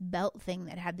had this belt thing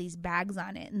that had these bags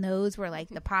on it, and those were like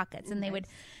the pockets. And Nice.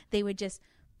 they would just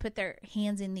put their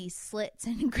hands in these slits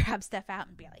and grab stuff out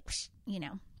and be like,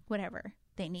 whatever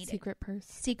they needed.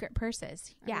 Secret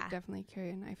purses. I Yeah. would definitely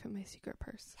carry a knife in my secret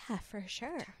purse. Yeah, for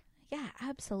sure. Yeah,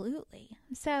 absolutely.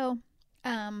 So,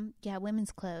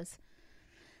 women's clothes,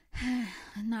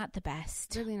 not the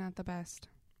best, Really not the best.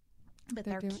 but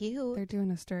they're cute. They're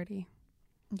doing us dirty.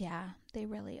 Yeah, they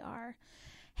really are.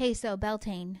 Hey, so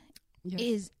Beltane Yes.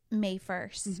 is May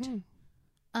 1st.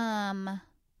 Mhm.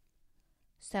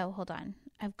 So hold on.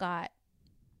 I've got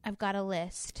a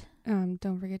list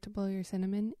Don't forget to blow your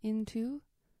cinnamon into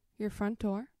your front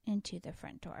door into the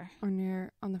front door. on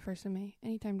the 1st of May.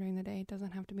 Anytime during the day. It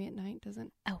doesn't have to be at night.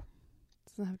 Doesn't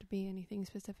have to be anything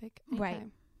specific. Right.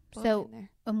 Anytime. Blow So- it in there.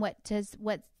 And what's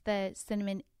the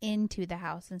cinnamon into the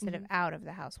house instead of Mhm. out of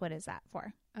the house? What is that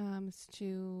for? It's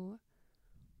to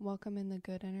welcome in the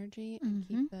good energy and Mhm.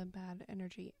 keep the bad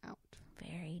energy out.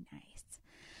 Very nice.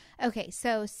 Okay,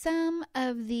 so some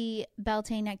of the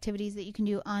Beltane activities that you can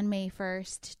do on May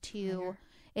 1st Fire.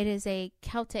 it is a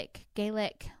Celtic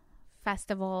Gaelic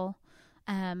festival.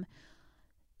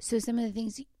 So some of the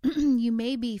things you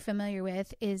may be familiar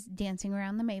with is dancing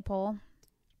around the maypole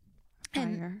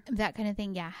Fire. and that kind of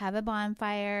thing. Yeah, have a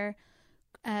bonfire,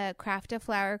 craft a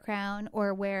flower crown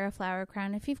or wear a flower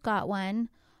crown if you've got one.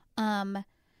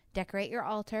 Decorate your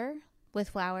altar with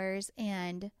flowers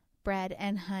and bread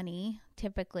and honey,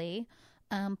 typically.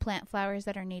 Plant flowers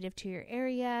that are native to your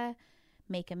area.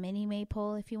 Make a mini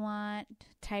maypole if you want.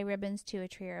 Tie ribbons to a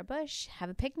tree or a bush. Have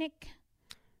a picnic.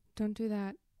 Don't do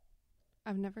that.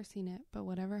 I've never seen it, but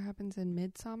whatever happens in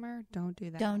midsummer, don't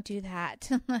do that. Don't do that.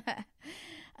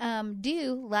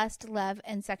 Do lust, love,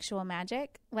 and sexual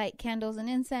magic. Light candles and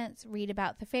incense. Read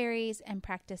about the fairies and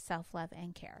practice self-love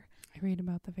and care. I read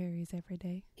about the fairies every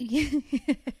day.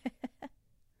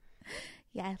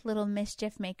 Yeah, little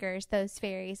mischief makers, those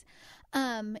fairies.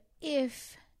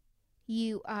 If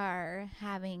you are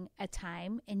having a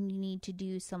time and you need to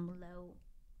do some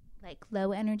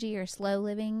low energy or slow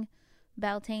living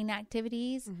Beltane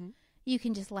activities, you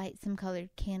can just light some colored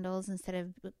candles instead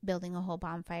of building a whole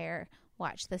bonfire.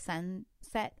 Watch the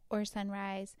sunset or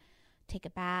sunrise. Take a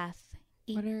bath.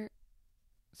 Eat.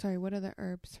 What are the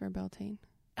herbs for Beltane?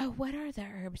 Oh, what are the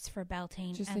herbs for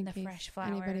Beltane Just and in the case fresh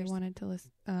flowers? anybody wanted to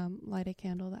light a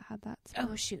candle that had that spell.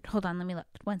 Oh, shoot. Hold on. Let me look.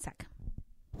 1 sec.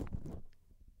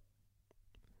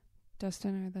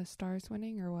 Dustin, are the Stars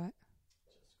winning or what?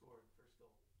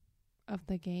 Of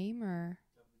the game or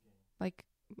like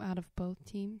out of both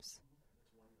teams?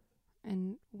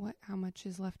 And how much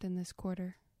is left in this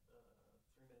quarter? 3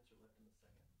 minutes are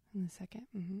left In the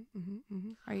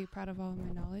second? Are you proud of all of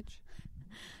my knowledge?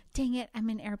 Dang it. I'm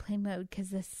in airplane mode because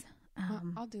this...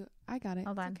 I'll do it. I got it.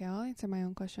 Hold It's on. okay, I'll answer my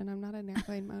own question. I'm not in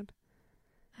airplane mode.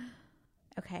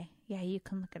 Okay. Yeah, you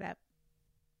can look it up.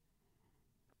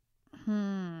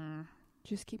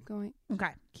 Just keep going.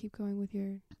 Okay. Keep going with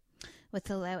your... With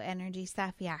the low energy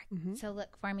stuff, yeah. Mhm. So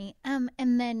look for me. And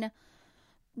then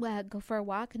go for a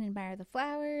walk and admire the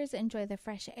flowers, enjoy the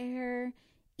fresh air,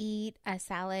 eat a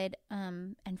salad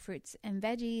and fruits and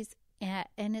veggies.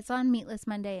 And it's on Meatless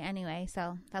Monday anyway,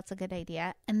 so that's a good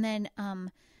idea. And then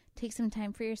take some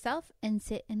time for yourself and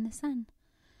sit in the sun.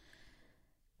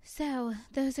 So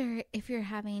those are if you're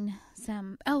having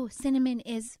some... Oh, cinnamon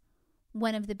is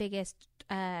one of the biggest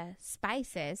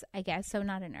spices, I guess. So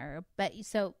not an herb, but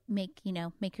so make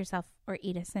yourself or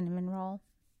eat a cinnamon roll.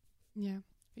 Yeah.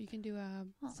 You can do a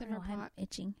simmer I'm pot.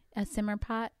 itching. A simmer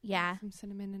pot? Yeah. Some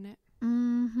cinnamon in it.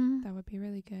 Mm-hmm. That would be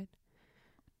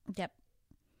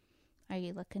Are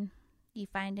you looking? You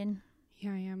finding?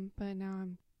 Yeah, I am. But now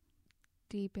I'm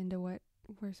deep into what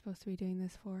we're supposed to be doing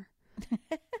this for.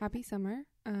 Happy summer.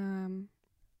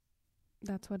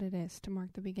 That's what it is, to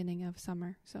mark the beginning of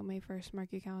summer. So May 1st, mark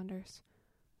your calendars.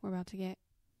 We're about to get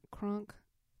crunk.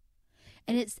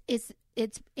 And it's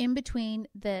in between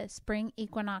the spring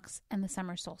equinox and the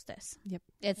summer solstice. Yep.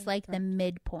 It's like the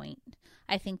midpoint.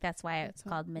 I think that's why it's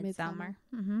called midsummer.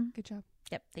 Mm-hmm. Good job.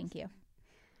 Yep. Thank you.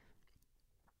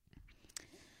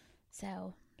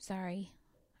 So, sorry.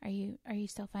 Are you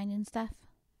still finding stuff?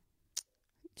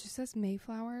 It just says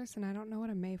Mayflowers, and I don't know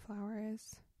what a Mayflower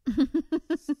is.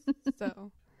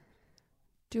 So,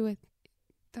 do it,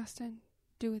 Dustin.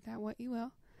 Do with that what you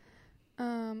will.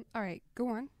 All right, go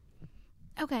on.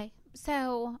 Okay.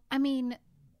 So, I mean,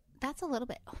 that's a little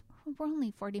bit. We're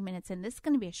only 40 minutes in. This is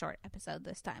going to be a short episode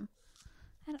this time.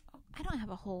 I don't have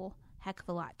a whole heck of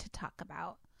a lot to talk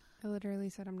about. I literally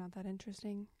said I'm not that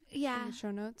interesting. Yeah. In the show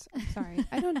notes. I'm sorry.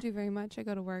 I don't do very much. I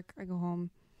go to work. I go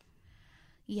home.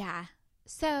 Yeah.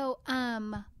 So,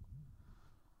 I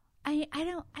feel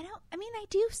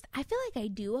like I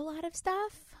do a lot of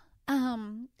stuff.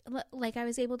 Like I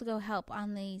was able to go help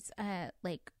on these,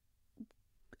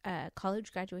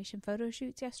 college graduation photo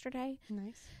shoots yesterday.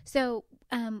 Nice. So,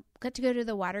 got to go to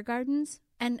the water gardens.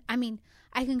 And I mean,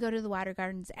 I can go to the water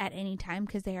gardens at any time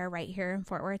because they are right here in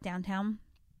Fort Worth downtown.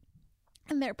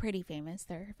 And they're pretty famous.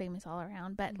 They're famous all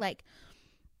around. But like,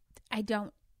 I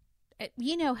don't,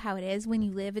 you know how it is when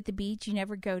you live at the beach, you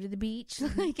never go to the beach.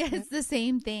 Like, it's the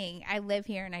same thing. I live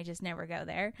here and I just never go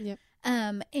there. Yep.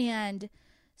 And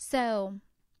so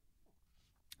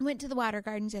went to the water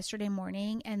gardens yesterday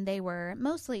morning, and they were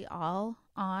mostly all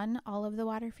on all of the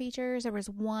water features. There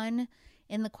was one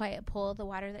in the quiet pool. The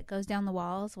water that goes down the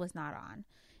walls was not on.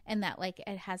 And that, like,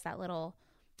 it has that little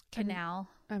canal.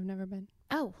 I've never been.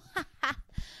 Oh,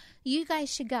 you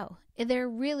guys should go. They're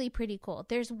really pretty cool.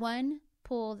 There's one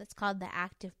pool that's called the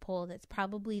active pool. That's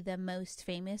probably the most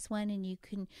famous one. And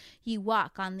you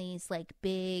walk on these like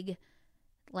big,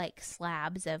 like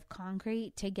slabs of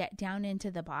concrete to get down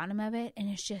into the bottom of it. And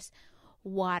it's just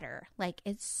water. Like,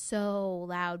 it's so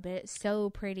loud, but it's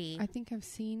so pretty. I think I've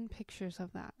seen pictures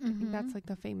of that. I think that's like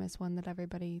the famous one that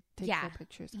everybody takes their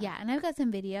pictures of. Yeah, and I've got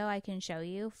some video I can show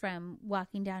you from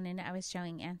walking down in. I was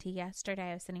showing Auntie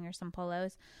yesterday. I was sending her some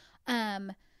polos.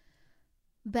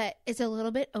 But it's a little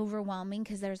bit overwhelming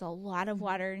because there's a lot of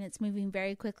water and it's moving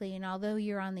very quickly. And although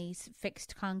you're on these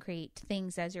fixed concrete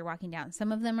things as you're walking down,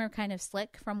 some of them are kind of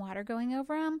slick from water going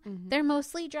over them. Mm-hmm. They're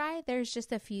mostly dry. There's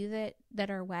just a few that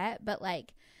are wet. But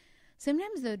like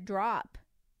sometimes the drop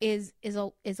is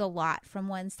a lot from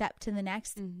one step to the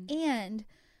next. Mm-hmm. And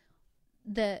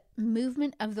the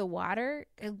movement of the water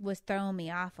was throwing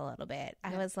me off a little bit.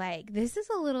 I was like, this is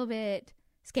a little bit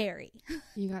scary.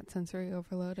 You got sensory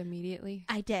overload immediately?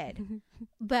 I did.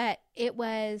 But it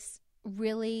was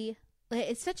really,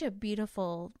 it's such a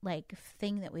beautiful like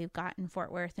thing that we've got in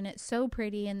Fort Worth, and it's so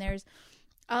pretty. And there's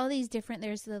all these different,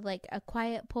 there's like a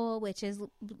quiet pool, which is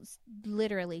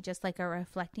literally just like a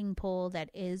reflecting pool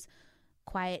that is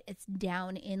quiet. It's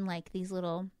down in like these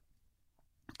little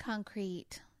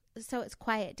concrete, so it's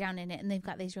quiet down in it, and they've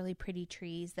got these really pretty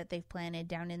trees that they've planted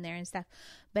down in there and stuff.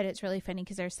 But it's really funny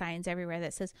because there's signs everywhere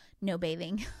that says no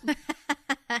bathing.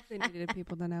 They needed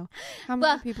people to know. How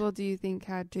many people do you think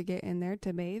had to get in there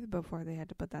to bathe before they had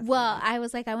to put that? Well, I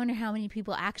was like, I wonder how many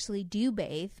people actually do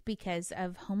bathe because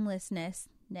of homelessness.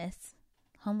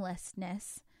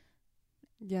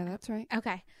 Yeah, that's right.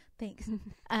 Okay, thanks.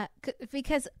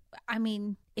 Because I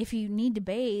mean, if you need to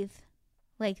bathe,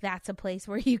 like that's a place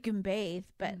where you can bathe,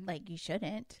 but like you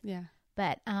shouldn't. Yeah.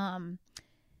 But and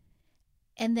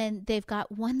then they've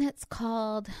got one that's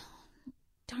called,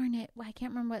 darn it, I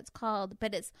can't remember what it's called,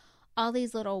 but it's all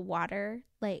these little water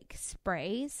like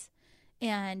sprays,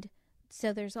 and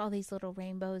so there's all these little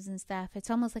rainbows and stuff.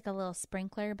 It's almost like a little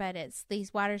sprinkler, but it's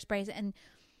these water sprays. And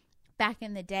back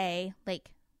in the day, like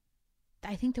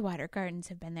I think the water gardens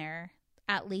have been there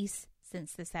at least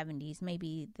since the 70s,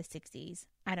 maybe the 60s.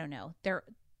 I don't know. They're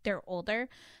older,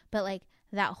 but like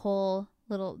that whole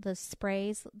the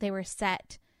sprays, they were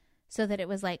set so that it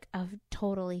was like a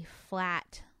totally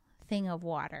flat thing of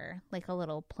water, like a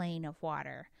little plane of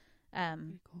water.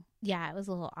 Cool. Yeah, it was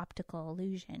a little optical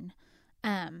illusion.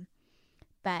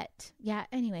 But yeah,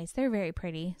 anyways, they're very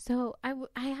pretty. So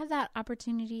I had that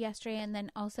opportunity yesterday, and then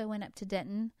also went up to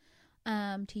Denton,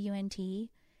 to UNT.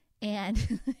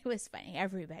 And it was funny.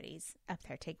 Everybody's up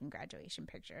there taking graduation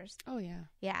pictures. Oh yeah.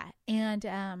 Yeah. And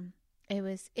it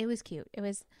was cute. It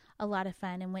was a lot of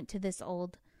fun, and went to this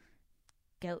old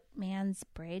Goat Man's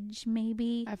Bridge,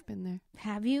 maybe. I've been there.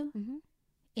 Have you? Mm-hmm.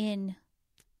 In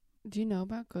Do you know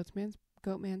about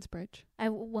Goatman's Bridge? I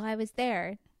was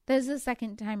there. This is the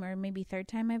second time or maybe third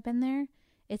time I've been there.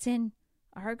 It's in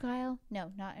Argyle.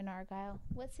 No, not in Argyle.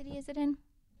 What city is it in?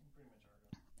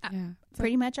 Yeah.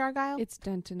 Pretty much Argyle. It's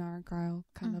Denton, Argyle,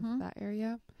 kind of that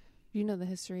area. You know the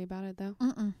history about it, though?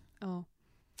 Mm-mm. Oh.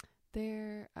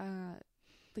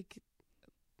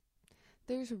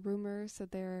 There's rumors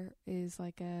that there is,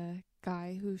 like, a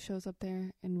guy who shows up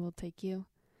there and will take you.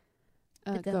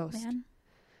 The goat ghost. man.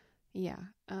 Yeah.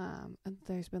 And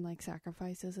there's been, like,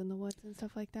 sacrifices in the woods and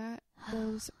stuff like that.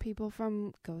 Those people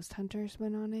from Ghost Hunters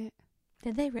went on it.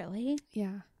 Did they really?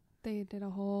 Yeah. They did a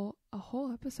whole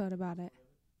episode about it.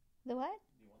 The what?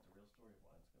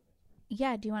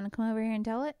 Yeah, do you want to come over here and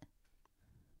tell it?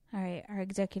 All right, our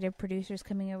executive producer's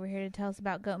coming over here to tell us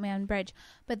about Goatman Bridge.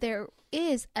 But there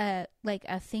is a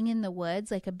thing in the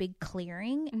woods, like a big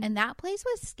clearing, and that place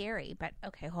was scary. But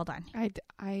okay, hold on.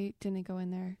 I didn't go in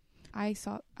there. I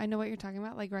know what you're talking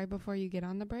about, like right before you get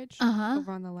on the bridge,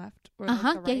 over on the left. Or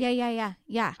like the right.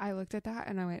 Yeah. I looked at that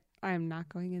and I went, I am not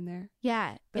going in there.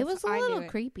 Yeah, it was a little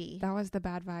creepy. That was the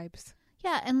bad vibes.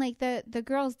 Yeah, and like the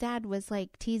girl's dad was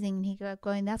like teasing, and he kept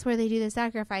going, "That's where they do the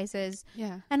sacrifices."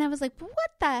 Yeah, and I was like, "What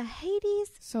the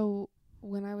Hades?" So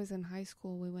when I was in high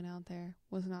school, we went out there.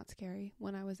 Was not scary.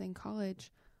 When I was in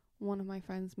college, one of my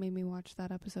friends made me watch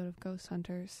that episode of Ghost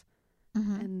Hunters,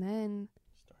 and then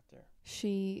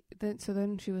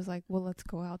then she was like, "Well, let's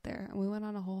go out there," and we went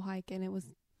on a whole hike, and it was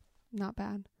not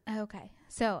bad. Okay,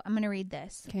 so I'm gonna read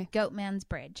this. Okay. Goatman's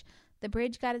Bridge. The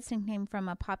bridge got its nickname from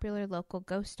a popular local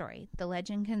ghost story. The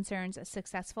legend concerns a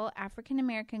successful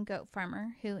African-American goat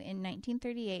farmer who, in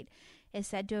 1938, is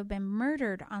said to have been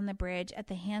murdered on the bridge at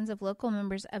the hands of local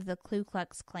members of the Ku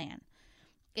Klux Klan.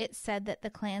 It's said that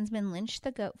the Klansmen lynched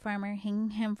the goat farmer,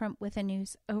 hanging him with a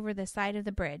noose over the side of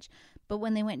the bridge, but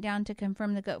when they went down to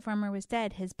confirm the goat farmer was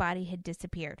dead, his body had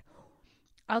disappeared.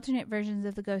 Alternate versions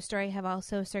of the ghost story have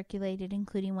also circulated,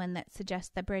 including one that suggests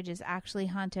the bridge is actually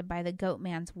haunted by the goat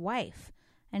man's wife.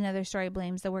 Another story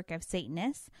blames the work of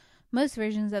Satanists. Most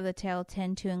versions of the tale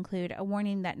tend to include a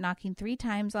warning that knocking 3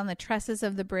 times on the trusses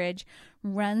of the bridge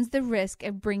runs the risk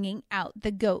of bringing out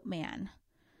the goat man.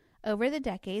 Over the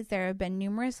decades, there have been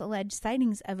numerous alleged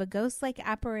sightings of a ghost-like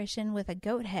apparition with a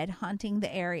goat head haunting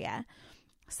the area.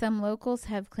 Some locals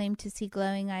have claimed to see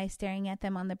glowing eyes staring at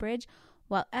them on the bridge,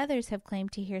 while others have claimed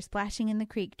to hear splashing in the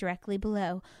creek directly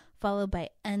below, followed by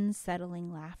unsettling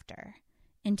laughter.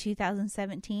 In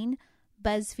 2017,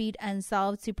 BuzzFeed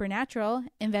Unsolved Supernatural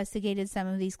investigated some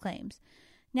of these claims.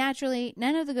 Naturally,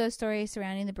 none of the ghost stories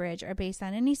surrounding the bridge are based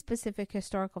on any specific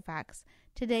historical facts.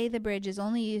 Today, the bridge is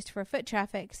only used for foot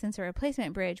traffic since a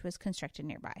replacement bridge was constructed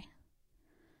nearby.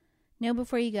 Know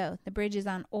before you go, the bridge is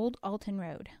on Old Alton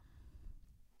Road.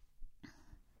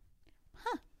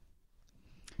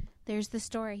 There's the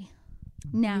story.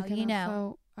 Now you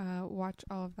know. Also, watch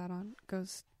all of that on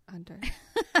Ghost Hunter.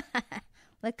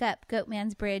 Look up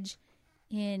Goatman's Bridge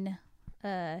in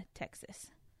Texas.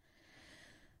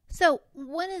 So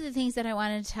one of the things that I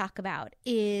wanted to talk about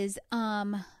is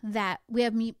that we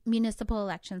have municipal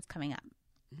elections coming up.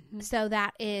 Mm-hmm. So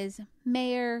that is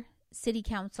mayor, city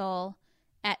council,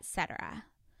 etc.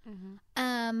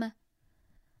 Mm-hmm.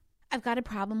 I've got a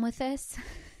problem with this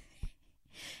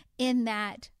in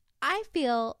that I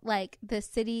feel like the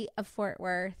city of Fort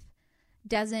Worth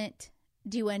doesn't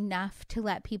do enough to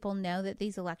let people know that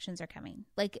these elections are coming.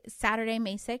 Like Saturday,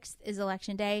 May 6th is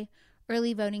election day.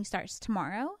 Early voting starts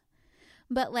tomorrow.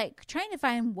 But like trying to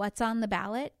find what's on the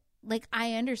ballot, like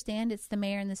I understand it's the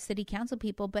mayor and the city council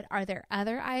people, but are there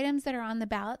other items that are on the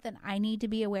ballot that I need to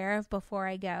be aware of before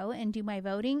I go and do my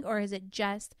voting? Or is it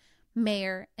just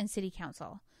mayor and city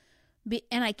council?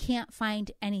 And I can't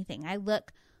find anything. I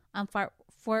look on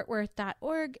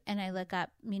fortworth.org and I look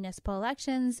up municipal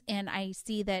elections and I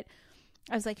see that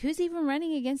I was like, who's even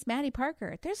running against Maddie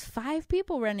Parker? There's 5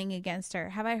 people running against her.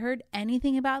 Have I heard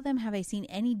anything about them? Have I seen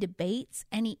any debates?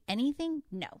 Anything?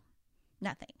 No,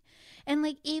 nothing. And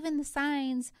like even the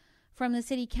signs from the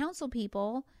city council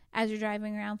people as you're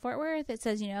driving around Fort Worth, it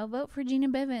says, vote for Gina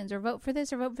Bivens or vote for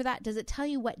this or vote for that. Does it tell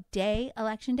you what day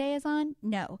election day is on?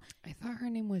 No. I thought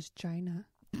her name was Gina.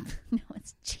 No,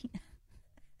 it's Gina.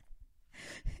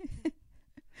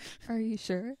 Are you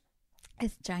sure?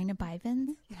 It's Gina Bivens.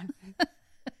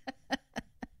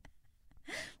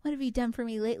 What have you done for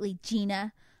me lately,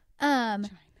 Gina? Does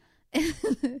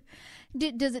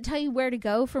it tell you where to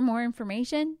go for more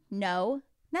information? No,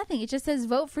 nothing. It just says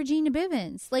vote for Gina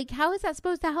Bivens. Like, how is that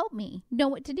supposed to help me know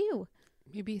what to do?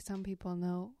 Maybe some people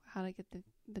know how to get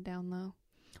the down low.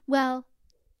 Well,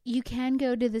 you can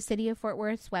go to the City of Fort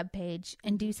Worth's webpage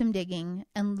and do some digging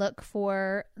and look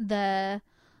for the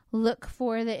look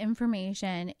for the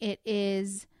information. It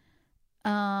is,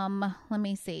 let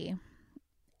me see.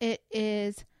 It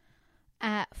is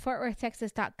at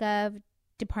fortworthtexas.gov,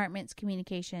 Department's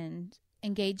Communications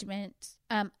Engagement,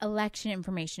 election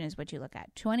information is what you look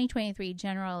at. 2023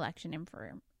 general election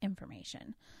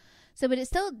information. So, but it's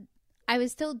still, I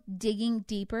was still digging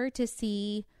deeper to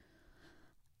see,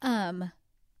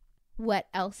 what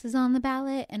else is on the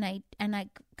ballot. And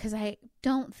cause I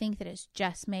don't think that it's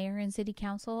just mayor and city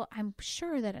council. I'm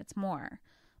sure that it's more,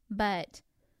 but,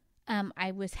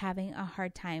 I was having a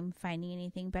hard time finding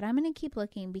anything, but I'm going to keep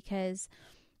looking because,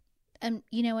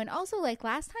 you know, and also like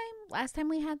last time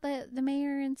we had the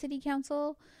mayor and city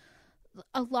council,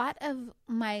 a lot of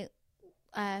my,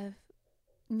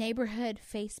 neighborhood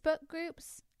Facebook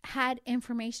groups had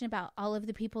information about all of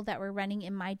the people that were running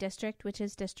in my district, which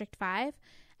is District 5.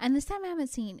 And this time I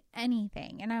haven't seen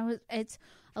anything. And it's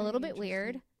a little bit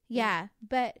weird. Yeah.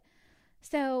 But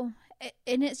so,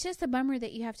 and it's just a bummer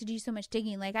that you have to do so much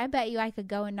digging. Like, I bet you I could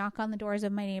go and knock on the doors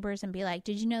of my neighbors and be like,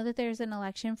 did you know that there's an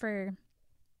election for,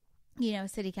 you know,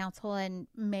 city council and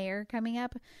mayor coming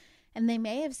up? And they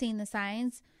may have seen the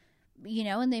signs, you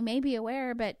know, and they may be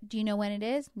aware, but do you know when it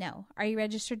is? No. Are you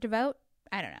registered to vote?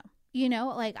 I don't know. You know,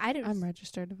 like I'm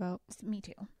registered to vote. Me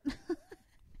too.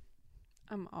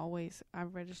 I'm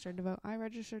registered to vote. I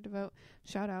registered to vote.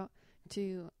 Shout out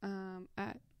to,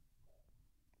 at,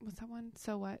 what's that one?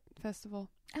 So What Festival.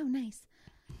 Oh, nice.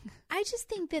 I just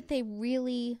think that they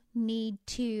really need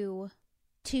to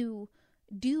do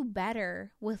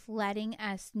better with letting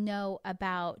us know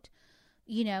about,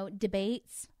 you know,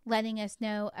 debates, letting us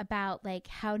know about like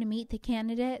how to meet the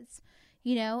candidates,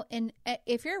 you know, and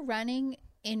if you're running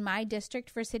in my district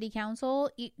for city council,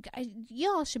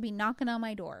 y'all should be knocking on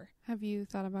my door. Have you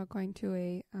thought about going to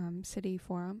a city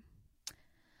forum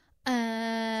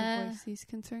to voice these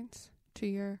concerns to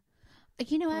your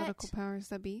you know political what? powers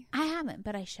that be? I haven't,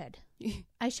 but I should.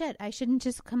 I shouldn't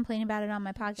just complain about it on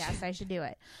my podcast. I should do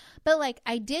it. But like,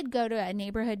 I did go to a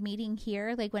neighborhood meeting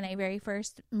here, like when I very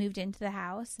first moved into the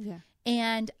house. Yeah.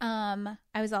 And I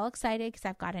was all excited because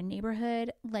I've got a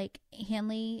neighborhood, like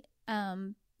Hanley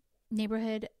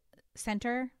neighborhood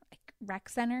center, like rec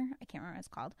center. I can't remember what it's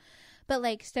called. But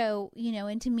like, so, you know,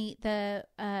 and to meet the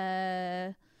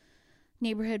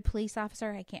neighborhood police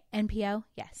officer, NPO,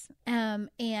 yes.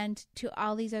 And to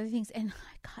all these other things. And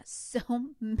I got so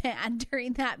mad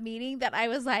during that meeting that I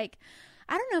was like,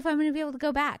 I don't know if I'm going to be able to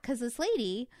go back. Because this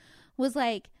lady was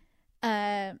like,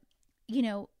 you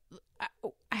know,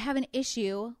 I have an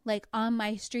issue like on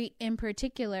my street in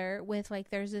particular with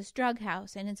like, there's this drug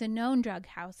house and it's a known drug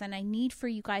house and I need for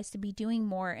you guys to be doing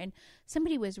more. And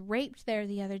somebody was raped there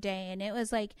the other day and it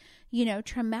was like, you know,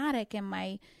 traumatic, and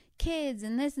my kids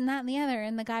and this and that and the other.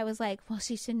 And the guy was like, well,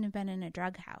 she shouldn't have been in a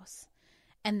drug house.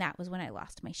 And that was when I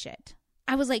lost my shit.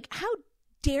 I was like, how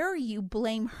dare you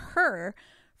blame her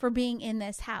for being in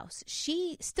this house?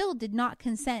 She still did not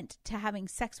consent to having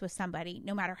sex with somebody,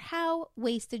 no matter how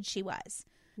wasted she was.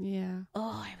 Yeah.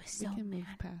 Oh, I was so we can mad. move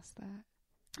past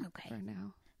that. Okay. For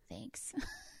now. Thanks.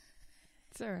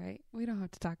 It's all right. We don't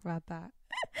have to talk about that.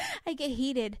 I get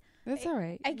heated. That's all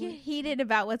right. I get heated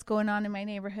about what's going on in my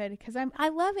neighborhood because I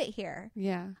love it here.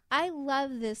 Yeah. I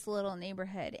love this little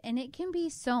neighborhood, and it can be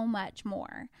so much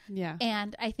more. Yeah.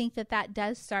 And I think that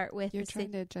does start with You're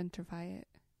trying to gentrify it.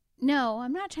 No,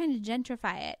 I'm not trying to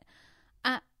gentrify it.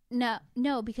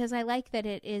 No, because I like that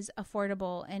it is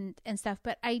affordable and stuff.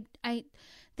 But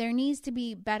there needs to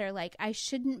be better. Like, I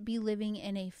shouldn't be living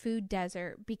in a food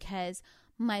desert because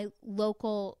my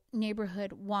local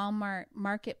neighborhood Walmart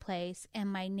marketplace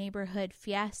and my neighborhood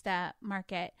Fiesta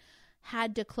market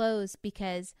had to close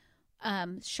because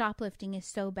shoplifting is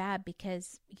so bad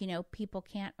because, you know, people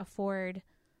can't afford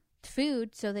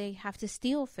food, so they have to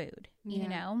steal food, you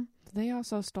know? They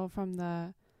also stole from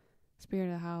the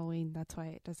Spirit of Halloween. That's why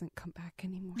it doesn't come back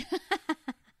anymore.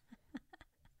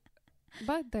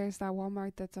 But there's that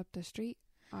Walmart that's up the street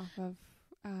off of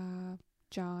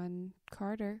John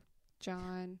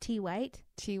T. White.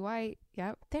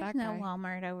 Yep. There's no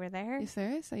Walmart over there. Yes,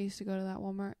 there is. I used to go to that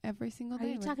Walmart every single day. Are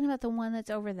you talking about the one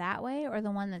that's over that way or the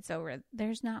one that's over?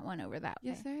 There's not one over that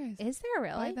way. Yes, there is. Is there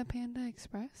really? By the Panda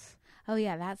Express. Oh,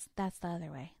 yeah. That's the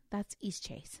other way. That's East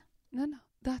Chase. No.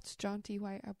 That's John T.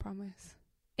 White. I promise.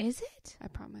 Is it? I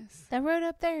promise. The road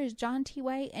up there is John T.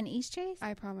 White and East Chase?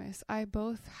 I promise. I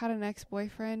both had an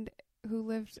ex-boyfriend who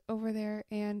lived over there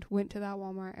and went to that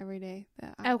Walmart every day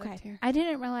that I lived here. I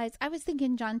didn't realize. I was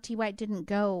thinking John T. White didn't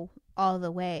go all the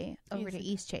way over to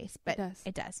East Chase, but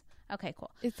it does. Okay,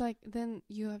 cool. It's like then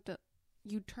you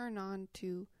turn on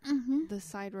to the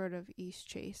side road of East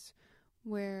Chase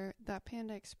where that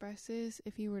Panda Express is,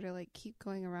 if you were to like keep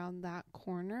going around that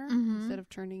corner Mhm. instead of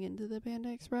turning into the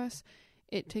Panda Express,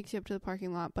 it takes you up to the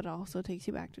parking lot, but it also takes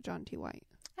you back to John T. White.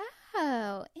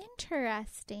 Oh,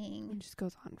 interesting. It just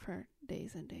goes on for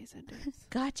days and days and days.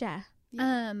 Gotcha.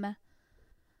 Yeah.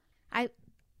 I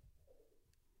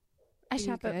Are you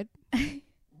shop at good?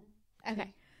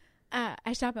 okay.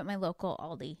 I shop at my local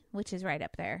Aldi, which is right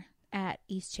up there at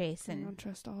East Chase, I and don't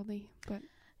trust Aldi, but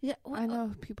yeah, I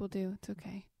know people do. It's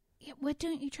okay. what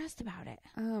don't you trust about it?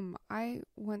 I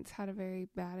once had a very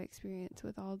bad experience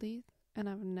with Aldi, and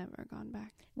I've never gone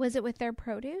back. Was it with their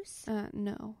produce?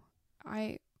 No.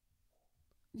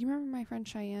 You remember my friend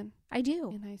Cheyenne I do.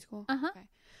 in high school? Uh-huh. Okay.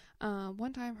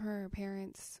 One time her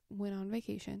parents went on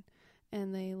vacation,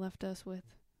 and they left us with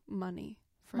money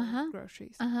for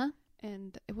groceries.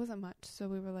 And it wasn't much, so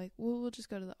we were like, well, we'll just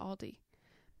go to the Aldi.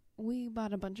 We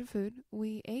bought a bunch of food.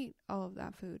 We ate all of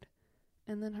that food.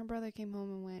 And then her brother came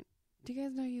home and went, do you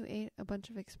guys know you ate a bunch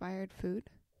of expired food?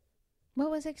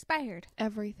 What was expired?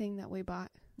 Everything that we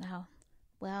bought. Oh,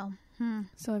 well,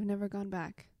 So I've never gone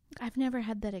back. I've never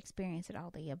had that experience at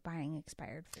Aldi of buying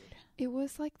expired food. It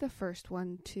was like the first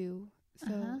one, too.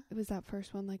 So it was that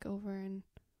first one, like over in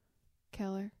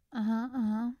Keller.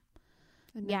 I've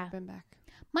never been back.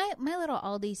 My little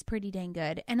Aldi's pretty dang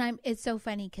good, and it's so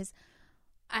funny because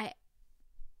I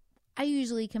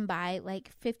usually can buy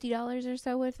like $50 or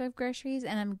so worth of groceries,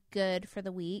 and I'm good for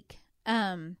the week.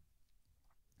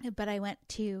 But I went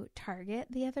to Target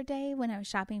the other day when I was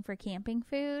shopping for camping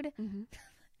food. Mm-hmm.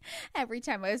 Every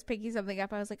time I was picking something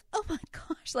up, I was like, oh my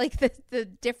gosh, like the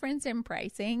difference in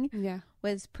pricing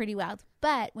was pretty wild.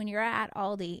 But when you're at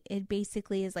Aldi, it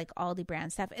basically is like Aldi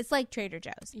brand stuff. It's like Trader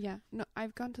Joe's. Yeah. No,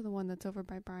 I've gone to the one that's over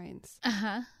by Brian's.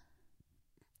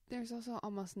 There's also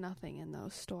almost nothing in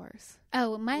those stores.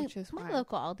 Oh, my wild.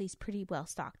 local Aldi's pretty well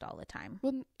stocked all the time.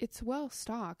 Well, it's well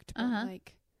stocked, but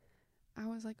like, I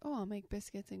was like, oh, I'll make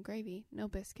biscuits and gravy. No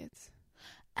biscuits.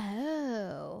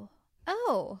 Oh,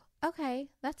 okay.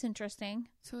 That's interesting.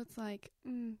 So it's like,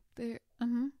 there.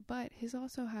 But his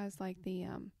also has like the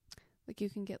like you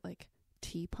can get like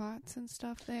teapots and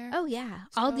stuff there. Oh yeah,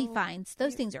 So Aldi finds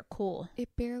those things are cool. It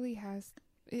barely has.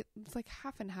 It's like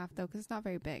half and half though, because it's not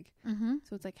very big.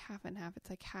 So it's like half and half. It's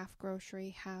like half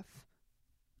grocery, half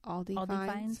Aldi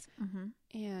finds.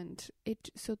 And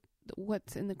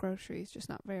what's in the grocery is just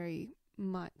not very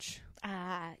much.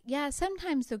 Yeah,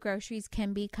 sometimes the groceries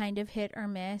can be kind of hit or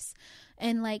miss.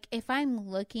 And like if I'm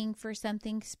looking for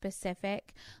something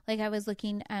specific, like I was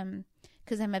looking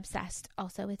because I'm obsessed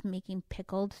also with making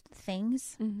pickled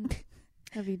things.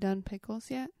 Have you done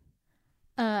pickles yet?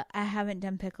 I haven't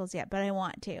done pickles yet, but I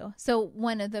want to. So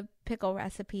one of the pickle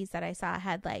recipes that I saw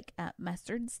had like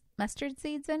mustard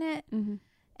seeds in it.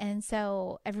 And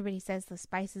so everybody says the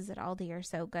spices at Aldi are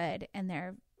so good and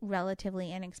they're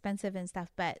relatively inexpensive and stuff,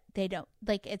 but they don't,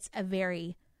 like, it's a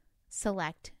very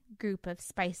select group of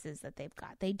spices that they've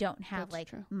got. They don't have That's like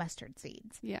true. mustard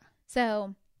seeds. Yeah.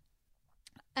 So,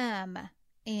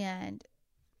 and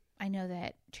I know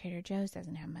that Trader Joe's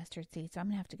doesn't have mustard seeds, so I'm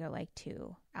gonna have to go like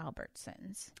to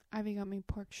Albertsons. Ivy got me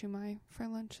pork shumai for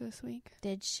lunch this week.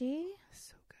 Did she?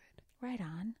 So good. Right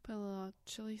on. Put a little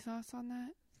chili sauce on that.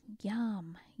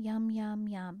 Yum, yum, yum,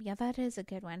 yum. Yeah, that is a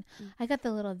good one. I got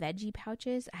the little veggie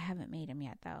pouches. I haven't made them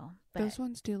yet, though. But those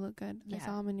ones do look good. I Yeah.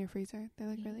 saw them in your freezer. They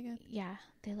look really good. Yeah,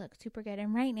 they look super good.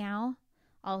 And right now,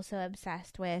 also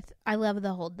obsessed with, I love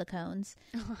the Hold the Cones.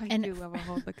 I And do love a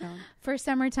hold the cone. For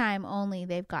summertime only,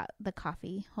 they've got the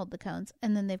coffee Hold the Cones.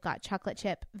 And then they've got chocolate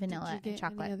chip, vanilla, Did you get and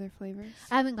chocolate. any other flavors?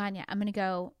 I haven't gone yet. I'm gonna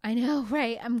go. I know,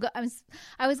 right?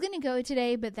 I was gonna go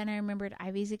today, but then I remembered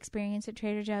Ivy's experience at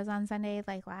Trader Joe's on Sunday,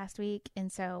 like last week,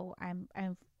 and so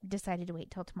I've decided to wait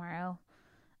till tomorrow,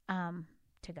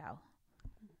 to go.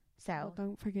 So Well,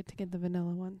 don't forget to get the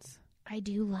vanilla ones. I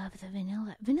do love the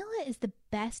vanilla. Vanilla is the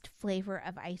best flavor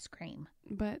of ice cream.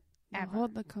 But the Ever.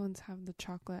 hold the cones have the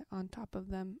chocolate on top of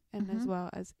them, and as well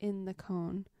as in the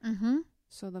cone.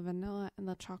 So the vanilla and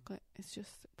the chocolate is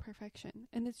just perfection,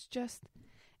 and it's just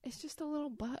a little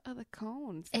butt of the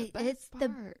cones. It's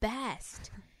the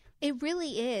best. It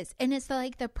really is. And it's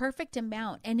like the perfect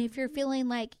amount. And if you're feeling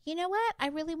like, you know what, I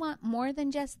really want more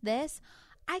than just this,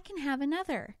 I can have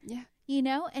another. Yeah. You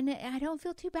know, and I don't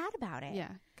feel too bad about it.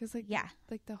 Yeah, because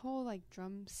like the whole like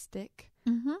drumstick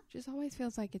just always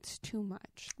feels like it's too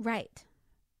much. Right.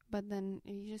 But then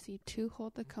if you just eat 2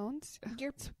 hold the cones,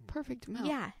 it's a perfect amount.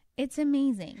 Yeah, it's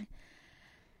amazing.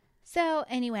 So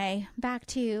anyway, back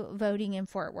to voting in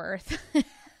Fort Worth.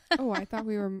 Oh, I thought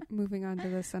we were moving on to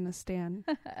this on a stand.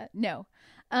 No.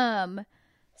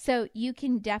 So you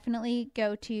can definitely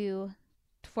go to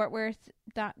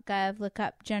FortWorth.gov, look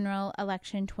up General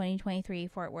Election 2023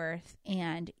 Fort Worth,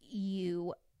 and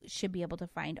you should be able to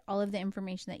find all of the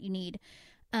information that you need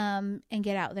and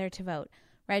get out there to vote.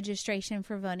 Registration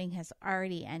for voting has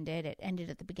already ended. It ended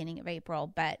at the beginning of April,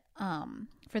 but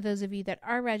for those of you that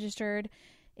are registered,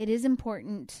 it is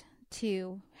important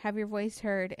to have your voice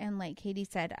heard. And like Katie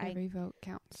said, Every vote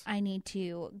counts. I need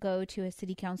to go to a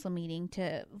city council meeting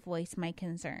to voice my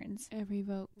concerns. Every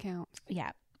vote counts.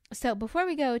 Yeah. So before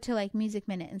we go to like Music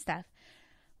Minute and stuff,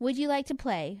 would you like to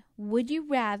play Would You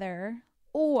Rather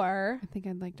or I think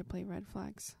I'd like to play Red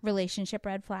Flags. Relationship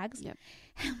Red Flags? Yep.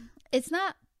 It's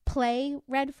not play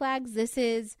red flags. It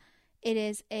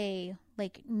is a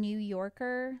like New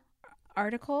Yorker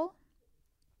article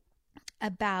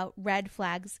about red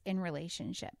flags in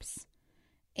relationships.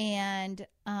 And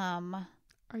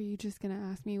Are you just going to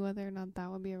ask me whether or not that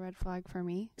would be a red flag for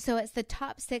me? so it's the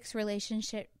top 6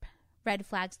 relationship red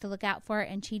flags to look out for,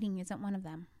 and cheating isn't one of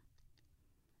them.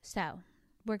 So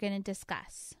we're going to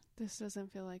discuss. This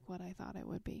doesn't feel like what I thought it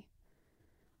would be.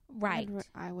 Right.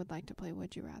 I would like to play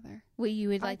Would You Rather. Well, you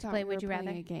would I like to thought play we Would were You Rather?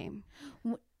 playing a game.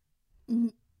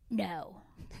 No.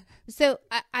 So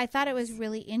I thought it was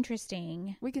really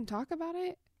interesting. We can talk about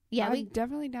it. Yeah, I'm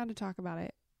definitely down to talk about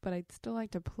it, but I'd still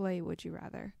like to play Would You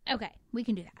Rather. okay, we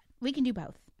can do that. We can do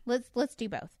both. Let's do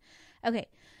both. Okay.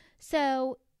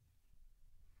 So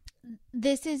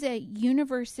this is a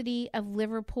University of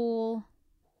Liverpool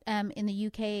in the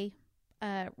UK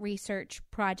research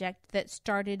project that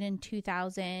started in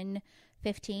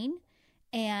 2015,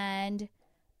 and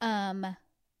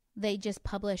they just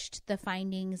published the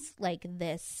findings like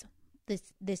this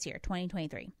year,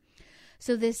 2023.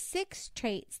 So the 6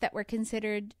 traits that were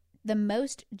considered the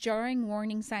most jarring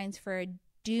warning signs for a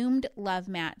doomed love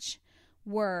match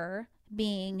were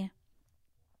being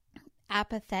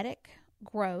apathetic,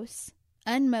 gross,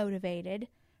 unmotivated,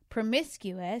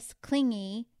 promiscuous,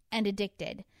 clingy, and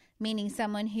addicted, meaning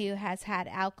someone who has had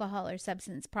alcohol or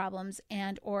substance problems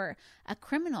and or a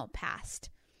criminal past.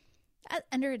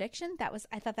 Under addiction,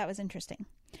 I thought that was interesting.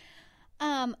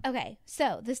 Okay,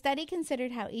 so the study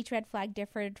considered how each red flag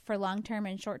differed for long-term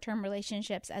and short-term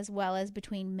relationships as well as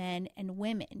between men and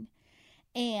women.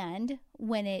 And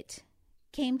when it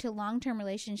came to long-term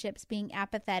relationships, being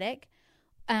apathetic,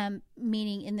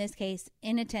 meaning in this case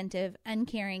inattentive,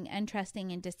 uncaring,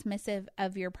 untrusting, and dismissive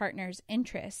of your partner's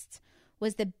interests,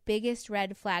 was the biggest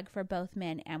red flag for both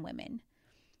men and women,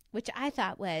 which I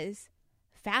thought was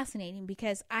fascinating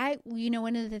because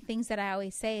one of the things that I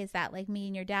always say is that like me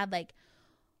and your dad, like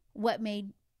what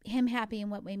made him happy and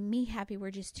what made me happy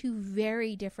were just 2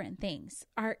 very different things.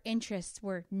 Our interests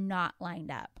were not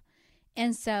lined up.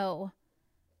 And so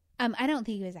I don't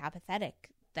think he was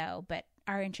apathetic though, but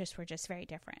our interests were just very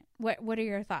different. What are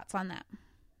your thoughts on that?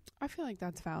 I feel like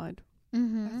that's valid.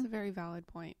 Mm-hmm. That's a very valid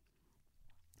point.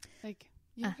 Like,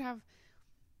 you could have,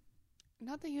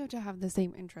 not that you have to have the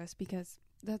same interest, because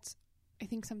that's, I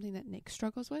think, something that Nick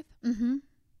struggles with, Mm-hmm.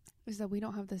 is that we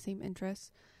don't have the same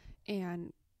interests,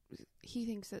 and he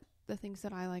thinks that the things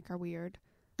that I like are weird,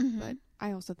 Mm-hmm. but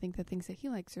I also think the things that he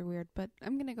likes are weird, but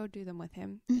I'm going to go do them with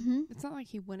him. Mm-hmm. It's not like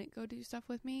he wouldn't go do stuff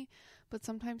with me, but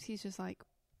sometimes he's just like,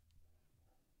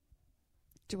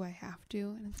 do I have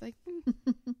to? And it's like,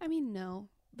 I mean, no,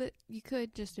 but you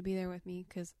could just to be there with me,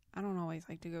 because I don't always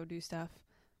like to go do stuff.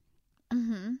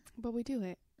 Mm-hmm. But we do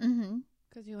it Mm-hmm.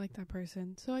 because you like that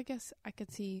person. So I guess I could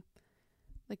see,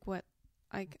 like, what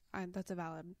I that's a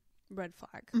valid red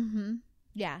flag. Mm-hmm.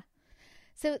 Yeah.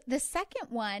 So the second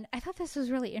one, I thought this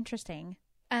was really interesting.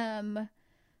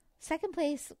 Second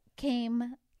place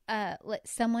came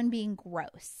someone being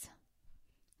gross,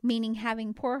 meaning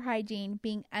having poor hygiene,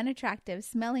 being unattractive,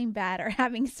 smelling bad, or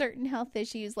having certain health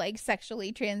issues like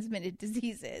sexually transmitted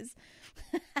diseases.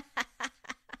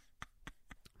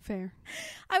 Fair.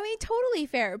 I mean, totally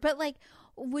fair. But like,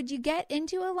 would you get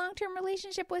into a long-term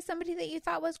relationship with somebody that you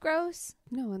thought was gross?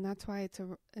 No, and that's why it's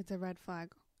a red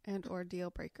flag and or deal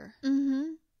breaker.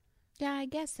 Mm-hmm. Yeah, I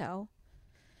guess so.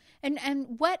 And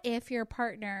what if your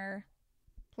partner,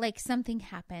 like something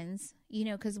happens,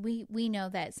 because we know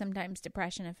that sometimes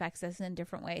depression affects us in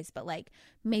different ways, but like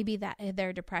maybe that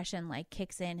their depression like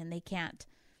kicks in and they can't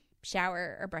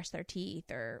shower or brush their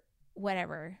teeth or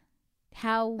whatever.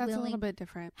 That's a little bit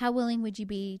different. How willing would you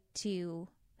be to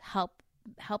help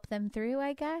them through,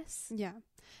 I guess? Yeah.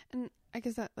 And I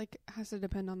guess that like has to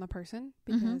depend on the person,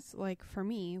 because like for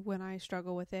me, when I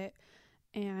struggle with it,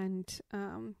 and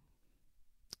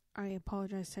I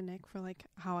apologize to Nick for like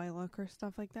how I look or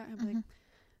stuff like that, I'm like,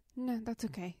 no, that's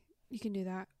okay. You can do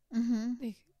that. Mm-hmm.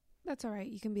 Like, that's all right.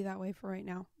 You can be that way for right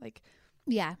now. Like,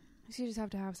 Yeah. so you just have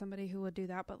to have somebody who would do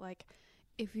that. But like,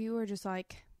 if you were just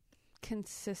like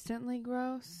consistently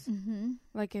gross, Mm-hmm.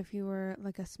 like if you were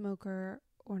like a smoker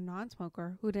or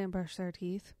non-smoker who didn't brush their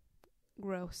teeth,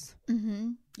 gross.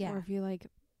 Mm-hmm. Yeah. Or if you like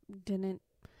didn't,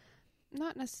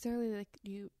 not necessarily like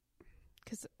you,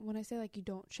 because when I say like you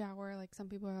don't shower, like some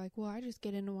people are like, well, I just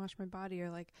get in and wash my body, or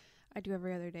like I do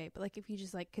every other day. But like if you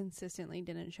just like consistently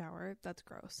didn't shower, that's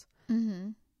gross. Mm-hmm.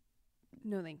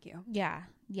 No, thank you. Yeah.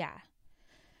 Yeah.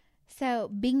 So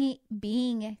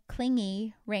being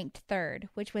clingy ranked third,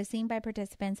 which was seen by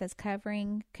participants as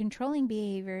covering controlling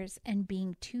behaviors and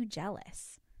being too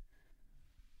jealous.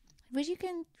 Do you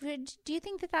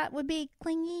think that would be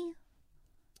clingy?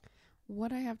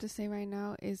 What I have to say right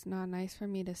now is not nice for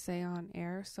me to say on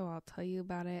air, so I'll tell you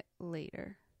about it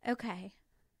later. Okay.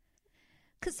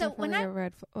 Cause so when Definitely a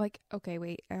red like, okay,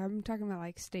 wait, I'm talking about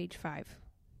like stage 5.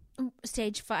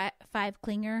 stage five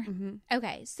clinger. Mm-hmm.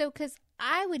 Okay. So, cause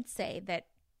I would say that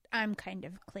I'm kind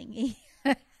of clingy,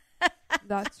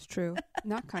 That's true.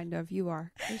 Not kind of. You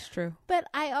are. It's true. but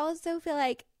I also feel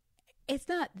like it's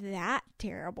not that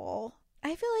terrible.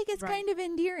 I feel like it's Right. kind of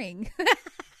endearing.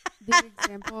 The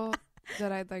example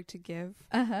that I'd like to give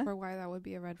Uh-huh. for why that would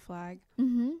be a red flag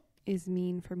Mm-hmm. is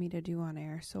mean for me to do on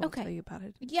air, so Okay. I'll tell you about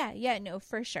it. Yeah, no,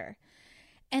 for sure.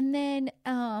 And then,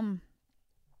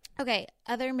 okay,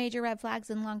 other major red flags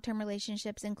in long-term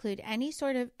relationships include any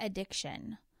sort of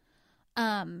addiction.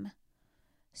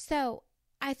 So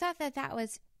I thought that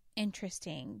was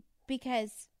interesting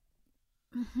because,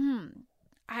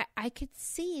 I could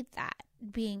see that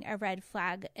being a red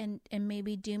flag and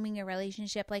maybe dooming a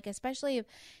relationship, like especially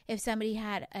if somebody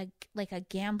had a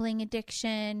gambling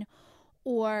addiction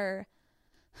or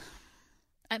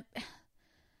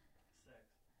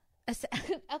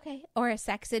okay, or a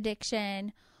sex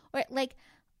addiction, or like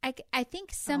I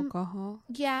think some Alcohol.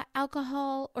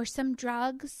 alcohol or some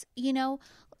drugs,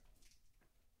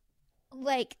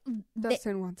 like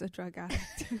Dustin wants a drug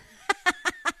addict.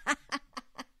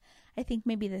 I think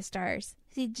maybe the Stars.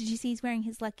 See, did you see he's wearing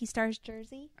his Lucky Stars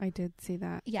jersey? I did see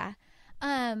that. Yeah.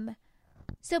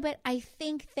 So, but I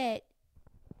think that,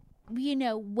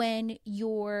 when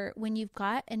you've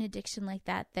got an addiction like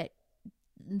that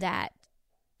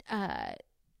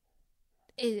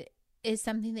is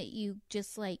something that you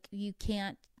just like, you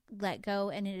can't let go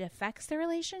and it affects the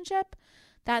relationship.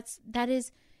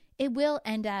 It will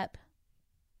end up,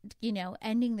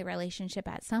 ending the relationship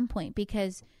at some point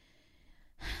because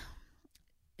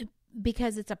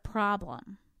it's a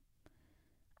problem.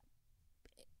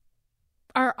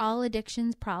 Are all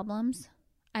addictions problems?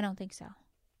 I don't think so.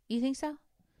 You think so?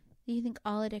 Do you think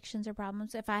all addictions are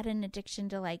problems? If I had an addiction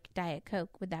to like Diet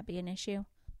Coke, would that be an issue?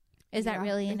 Is that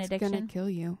really an addiction? It's gonna kill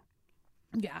you.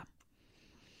 Yeah.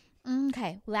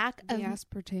 Okay. Lack The of.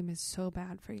 aspartame is so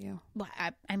bad for you. Well,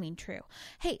 I mean, true.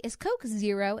 Hey, is Coke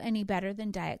Zero any better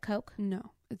than Diet Coke?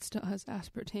 No, it still has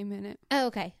aspartame in it. Oh,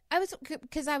 okay. I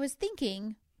was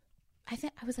thinking. I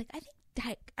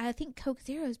think Coke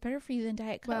Zero is better for you than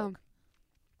Diet Coke. Well,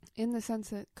 in the sense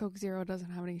that Coke Zero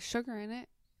doesn't have any sugar in it,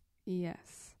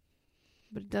 yes.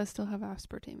 But it does still have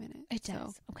aspartame in it. It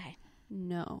does. So, Okay.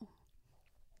 no.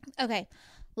 Okay.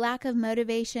 Lack of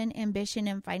motivation, ambition,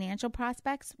 and financial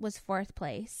prospects was 4th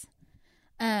place.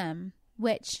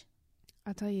 Which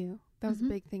I'll tell you, that was Mhm. a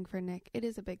big thing for Nick. It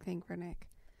is a big thing for Nick.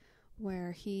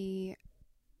 Where he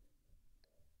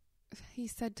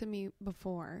said to me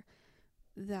before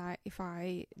that if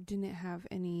I didn't have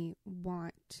any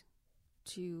want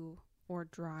to or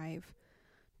drive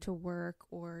to work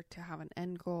or to have an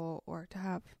end goal or to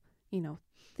have,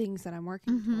 things that I'm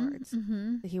working towards,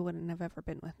 that he wouldn't have ever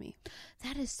been with me.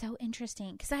 that is so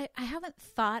interesting because I haven't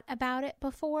thought about it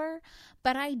before,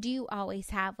 but I do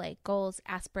always have like goals,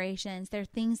 aspirations. There are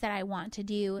things that I want to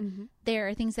do. Mm-hmm. There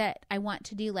are things that I want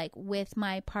to do like with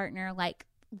my partner, like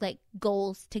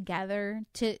goals together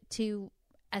to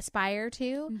aspire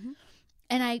to. Mm-hmm.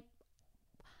 And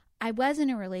I was in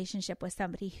a relationship with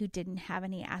somebody who didn't have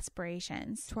any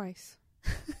aspirations. Twice.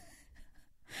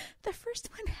 The first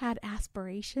one had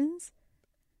aspirations.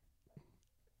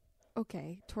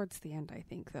 Okay, towards the end, I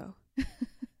think, though. I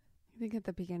think at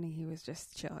the beginning he was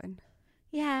just chilling.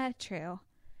 Yeah, true.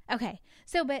 Okay.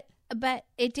 So, but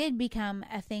it did become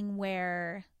a thing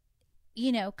where,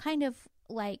 kind of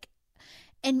like,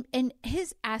 and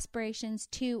his aspirations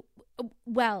too,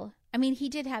 well, I mean, he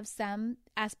did have some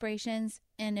aspirations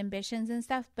and ambitions and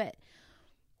stuff, but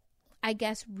I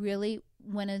guess really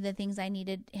one of the things I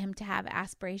needed him to have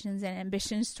aspirations and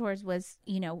ambitions towards was,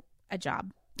 a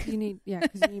job. You need,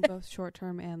 because you need both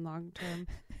short-term and long-term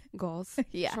goals.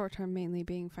 Yeah. Short-term mainly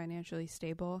being financially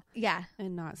stable Yeah.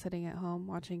 and not sitting at home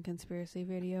watching conspiracy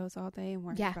videos all day and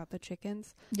worrying Yeah. about the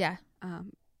chickens. Yeah.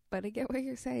 But I get what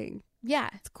you're saying. Yeah.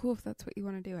 It's cool if that's what you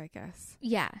want to do, I guess.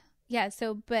 Yeah. Yeah.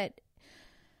 So, but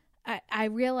I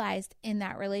realized in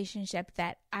that relationship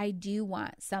that I do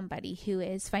want somebody who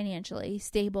is financially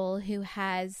stable, who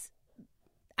has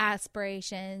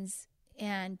aspirations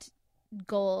and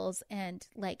goals and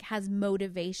like has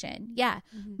motivation. Yeah.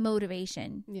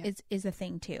 Motivation is a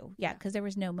thing too. Yeah. Because there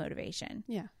was no motivation.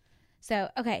 Yeah. So,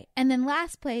 okay. And then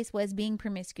last place was being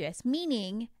promiscuous,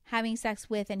 meaning having sex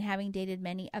with and having dated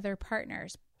many other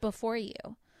partners before you.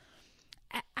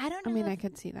 I don't know. I mean, I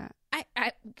could see that. I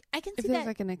can If see there's that.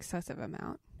 like an excessive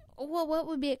amount. Well, what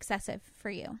would be excessive for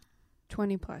you?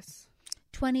 20 plus.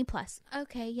 20 plus.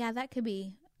 Okay. Yeah, that could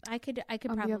be. I could On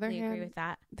the probably other agree hand, with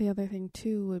that. The other thing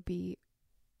too would be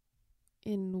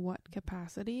in what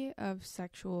capacity of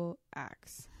sexual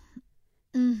acts.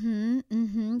 Mm-hmm.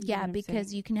 Mm-hmm. You know Yeah, what I'm because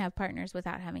saying? you can have partners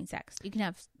without having sex. You can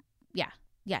have. Yeah.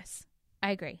 Yes.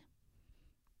 I agree.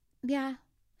 Yeah.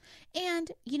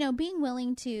 And, being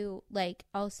willing to like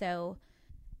also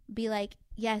be like,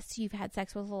 yes, you've had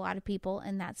sex with a lot of people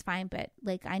and that's fine, but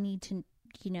like I need to,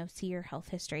 see your health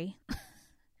history.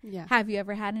 Yeah. Have you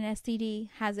ever had an STD?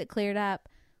 Has it cleared up?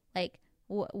 Like,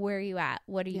 where are you at?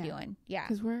 What are you doing? Yeah.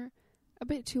 Because we're a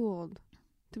bit too old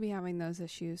to be having those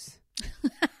issues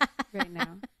right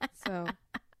now. So,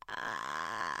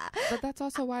 but that's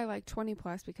also why like 20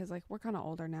 plus, because like we're kind of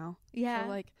older now. Yeah. So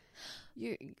like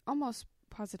you almost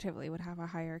positively would have a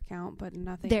higher count, but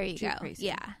nothing. There you too go. Crazy.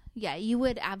 Yeah. Yeah. You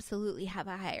would absolutely have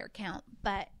a higher count,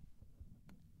 but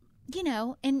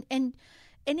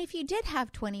and if you did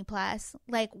have 20 plus,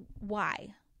 like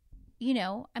why?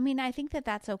 I mean, I think that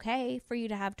that's okay for you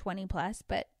to have 20 plus,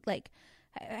 but like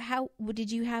how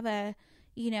did you have a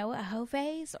hoe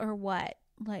phase or what?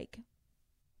 Like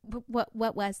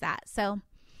what was that? So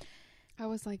I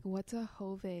was like, what's a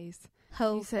hoe phase?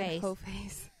 hoe You said phase. hoe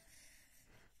phase.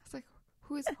 I was like,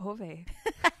 who is Hove?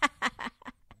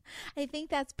 I think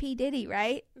that's P. Diddy,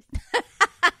 right?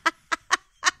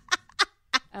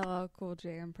 LL Cool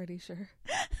J, I'm pretty sure.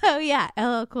 Oh yeah,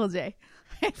 LL Cool J.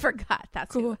 I forgot.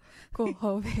 That's Cool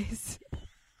hoe phase.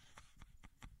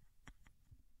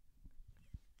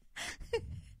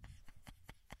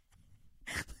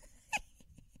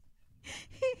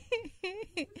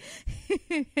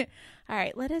 All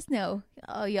right, let us know,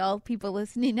 all y'all people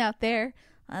listening out there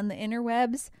on the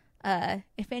interwebs,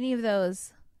 if any of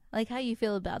those, like how you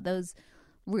feel about those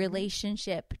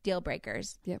relationship deal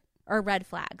breakers. Yep. Or red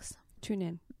flags. Tune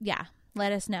in. Yeah,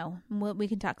 let us know. We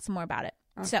can talk some more about it.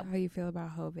 Also, So how you feel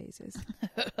about hoe phases.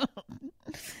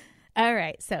 all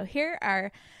right, so here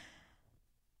are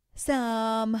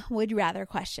some would you rather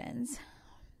questions.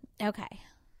 Okay.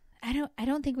 I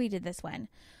don't think we did this one.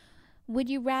 Would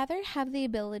you rather have the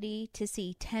ability to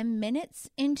see 10 minutes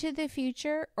into the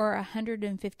future or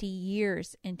 150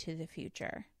 years into the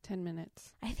future? 10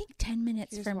 minutes. I think 10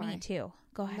 minutes Here's for why. me too.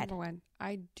 Go ahead. Number one,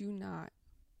 I'm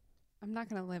not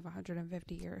going to live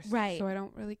 150 years. Right. So I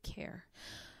don't really care.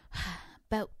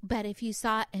 But if you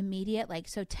saw immediate, like,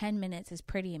 so 10 minutes is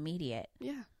pretty immediate.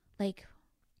 Yeah. Like,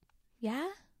 yeah?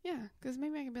 Yeah. Because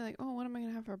maybe I can be like, oh, what am I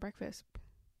going to have for breakfast?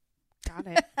 Got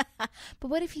it. But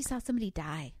what if you saw somebody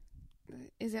die?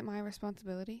 Is it my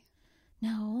responsibility?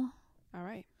 No. All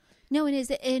right. No, and is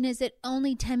it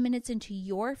only 10 minutes into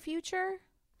your future?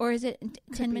 Or is it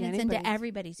 10 be minutes anybody's. into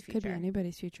everybody's future? Could be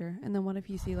anybody's future. And then what if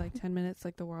you see like 10 minutes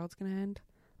like the world's going to end?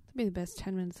 That'd be the best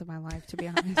 10 minutes of my life, to be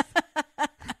honest.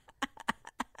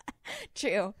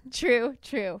 True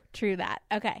that.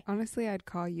 Okay. Honestly, I'd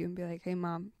call you and be like, hey,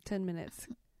 Mom, 10 minutes.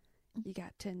 You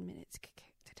got 10 minutes to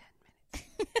 10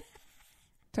 minutes.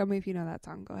 Tell me if you know that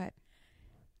song. Go ahead.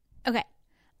 Okay.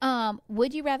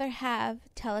 Would you rather have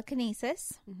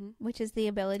telekinesis, Mm-hmm. which is the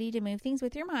ability to move things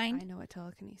with your mind? I know what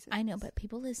telekinesis I know, is. but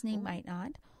people listening Oh. might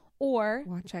not. Or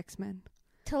Watch X-Men.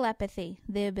 telepathy,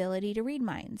 the ability to read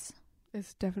minds.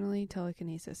 It's definitely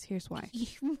telekinesis. Here's why.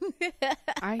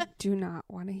 I do not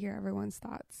want to hear everyone's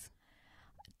thoughts.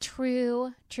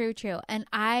 True. And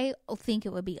I think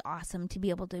it would be awesome to be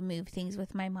able to move things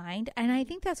with my mind. And I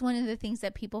think that's one of the things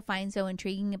that people find so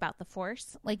intriguing about the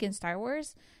Force, like in Star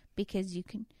Wars, because you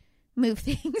can move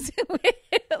things.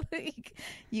 Like,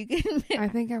 you can. I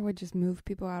think I would just move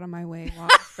people out of my way while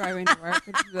I was driving to work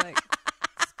and just be like,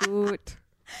 scoot,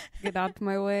 get out of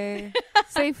my way.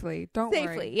 Safely. Don't worry.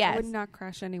 Safely, yes. I would not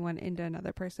crash anyone into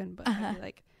another person, but I'd be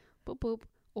like, boop, boop.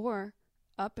 Or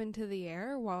up into the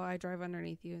air while I drive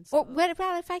underneath you. And Or what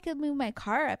about if I could move my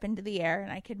car up into the air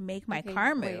and I could make my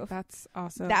car move? Wait, that's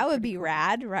also that would pretty be cool.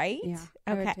 rad, right? Yeah,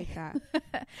 I would Okay. take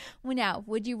that. Well, now,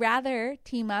 would you rather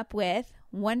team up with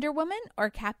Wonder Woman or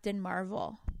Captain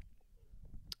Marvel?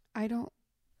 I don't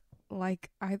like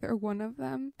either one of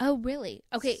them. Oh, really?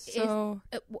 Okay. So,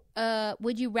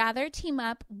 Would you rather team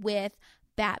up with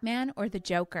Batman or the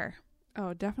Joker?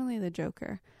 oh, definitely the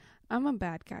Joker. I'm a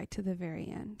bad guy to the very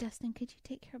end. Dustin, could you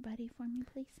take care of Buddy for me,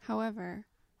 please? However,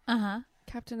 Uh-huh.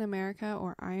 Captain America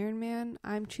or Iron Man,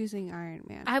 I'm choosing Iron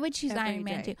Man. I would choose Every Iron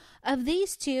Man day. too. Of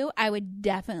these two, I would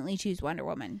definitely choose Wonder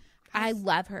Woman. I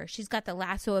love her. She's got the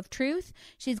lasso of truth.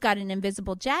 She's got an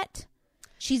invisible jet.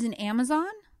 She's an Amazon.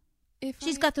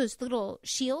 She's got those little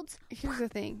shields. Here's the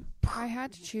thing. If I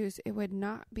had to choose, it would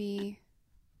not be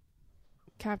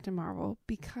Captain Marvel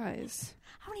because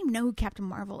I don't even know who Captain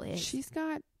Marvel is. she's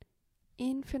got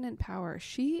infinite power.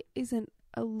 She isn't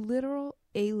a literal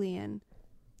alien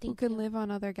who can live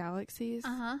on other galaxies.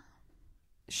 Uh-huh.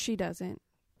 She doesn't.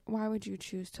 Why would you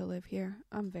choose to live here?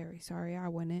 I'm very sorry. I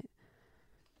wouldn't.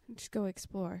 Just go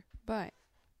explore. But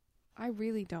I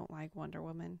really don't like Wonder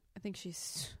Woman. I think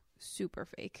she's super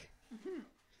fake. Mm-hmm.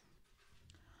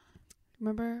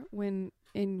 Remember when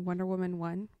in Wonder Woman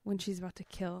 1, when she's about to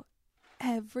kill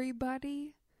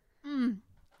everybody? Mm.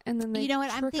 And then they You know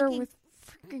what, I'm trick her thinking- with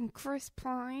freaking Chris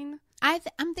Pine.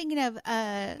 I'm thinking of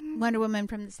Wonder Woman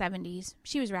from the 70s.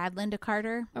 She was rad. Linda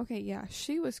Carter. Okay, yeah,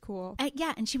 she was cool.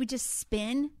 Yeah, and she would just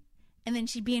spin, and then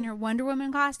she'd be in her Wonder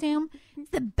Woman costume.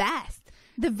 It's the best.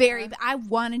 I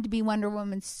wanted to be Wonder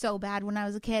Woman so bad when I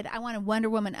was a kid. I wanted Wonder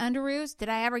Woman underoos. Did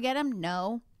I ever get them?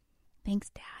 No. Thanks,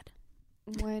 Dad.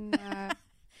 When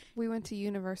we went to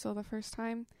Universal the first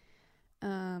time,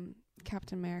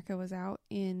 Captain America was out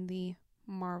in the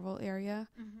Marvel area,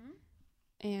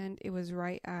 and it was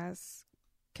right as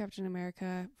Captain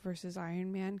America versus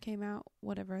Iron Man came out,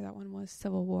 whatever that one was,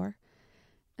 Civil War.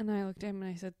 And I looked at him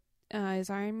and I said, is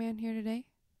Iron Man here today?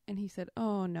 And he said,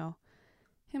 oh, no.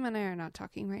 Him and I are not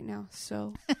talking right now,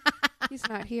 so he's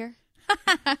not here.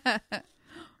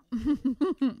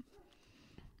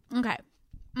 Okay.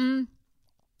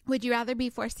 Would you rather be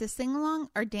forced to sing along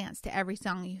or dance to every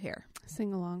song you hear?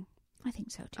 Sing along. I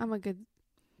think so, too. I'm a good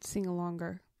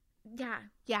sing-alonger.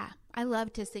 Yeah. I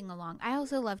love to sing along. I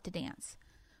also love to dance,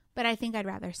 but I think I'd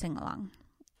rather sing along.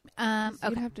 You'd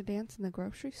Okay. have to dance in the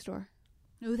grocery store.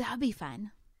 Ooh, that would be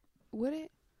fun. Would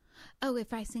it? Oh,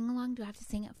 if I sing along, do I have to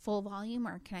sing at full volume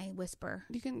or can I whisper?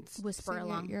 You can Whisper sing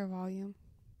along. at your volume.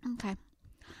 Okay.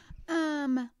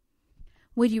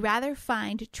 Would you rather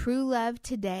find true love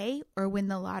today or win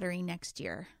the lottery next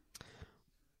year?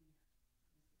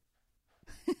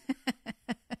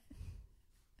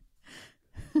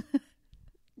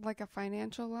 Like a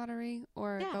financial lottery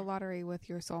or Yeah. the lottery with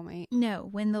your soulmate? No,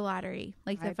 win the lottery,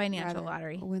 like the I'd financial rather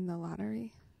lottery. Win the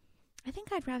lottery. I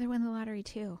think I'd rather win the lottery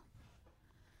too.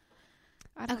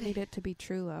 I don't Okay. need it to be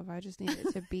true love. I just need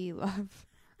it to be love.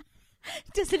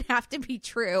 It doesn't have to be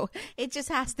true. It just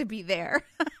has to be there.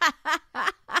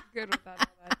 Good without all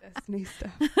that Destiny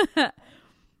stuff.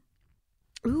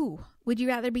 Ooh, would you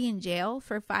rather be in jail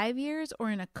for 5 years or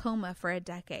in a coma for a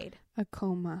decade? A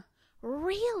coma.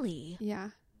 Really? Yeah.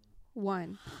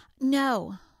 1.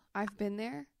 No. I've been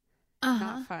there. Uh-huh.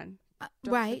 Not fun.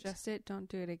 Don't Right. suggest it. Don't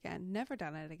do it again. Never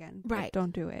done it again. Right. But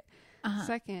don't do it. Uh-huh.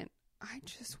 Second, I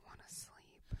just want to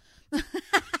sleep.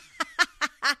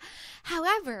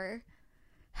 However,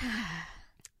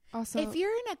 Also, if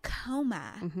you're in a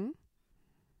coma, Mhm.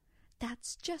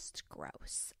 that's just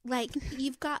gross. Like,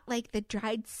 you've got, like, the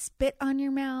dried spit on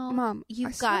your mouth. Mom, you've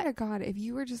I got... swear to God, if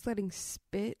you were just letting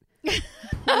spit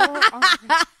pour on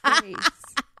your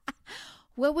face.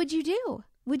 What would you do?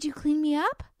 Would you clean me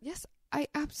up? Yes, I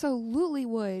absolutely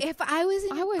would. If I was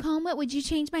in I a would- coma, would you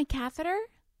change my catheter?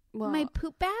 Well, My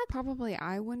poop bag? probably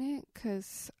I wouldn't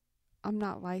because I'm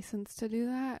not licensed to do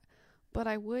that. But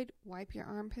I would wipe your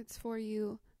armpits for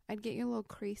you. I'd get your little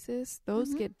creases.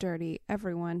 Those Mhm. get dirty,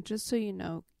 everyone. Just so you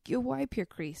know, you wipe your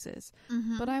creases.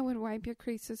 Mm-hmm. But I would wipe your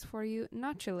creases for you,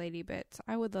 not your lady bits.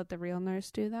 I would let the real nurse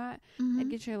do that. Mm-hmm. I'd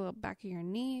get your little back of your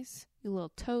knees, your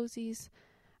little toesies.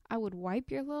 I would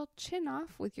wipe your little chin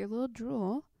off with your little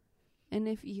drool. And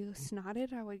if you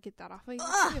snotted, I would get that off of you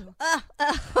too.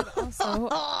 But also,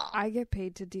 I get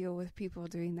paid to deal with people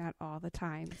doing that all the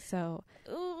time. So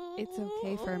it's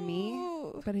okay for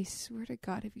me. But I swear to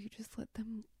God, if you just let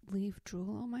them leave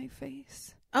drool on my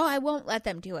face. Oh, I won't let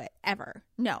them do it ever.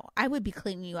 No, I would be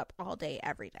cleaning you up all day,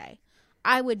 every day.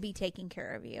 I would be taking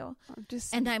care of you. I'm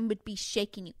just And I would be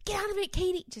shaking you. Get out of it,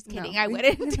 Katie. Just No, kidding. I leave me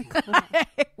in wouldn't. the coma.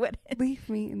 I wouldn't. leave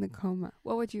me in the coma.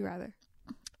 What would you rather?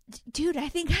 Dude, I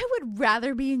think I would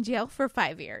rather be in jail for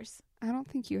 5 years. I don't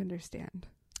think you understand.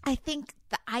 I think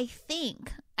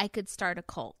I could start a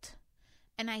cult.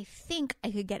 And I think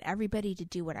I could get everybody to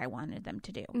do what I wanted them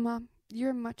to do. Mom,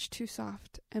 you're much too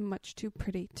soft and much too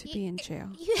pretty to be in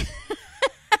jail.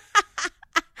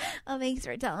 Oh, thanks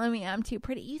for telling me I'm too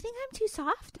pretty. You think I'm too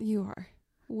soft? You are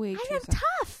way I too am soft.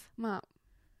 tough. Mom.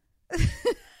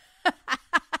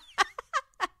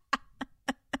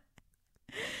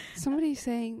 Somebody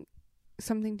saying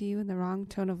something to you in the wrong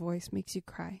tone of voice makes you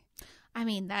cry. I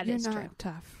mean, that You're is not true.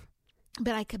 tough.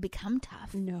 But I could become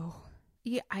tough. No.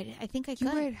 Yeah, I think I You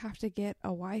could. might have to get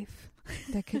a wife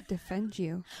that could defend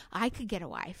you. I could get a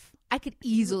wife. I could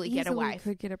easily get a wife.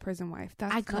 Could get a prison wife.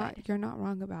 That's I could. Not, you're not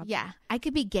wrong about that. Yeah, I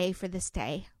could be gay for this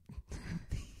day.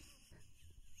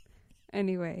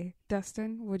 Anyway,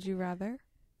 Dustin, would you rather?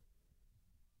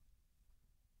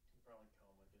 Probably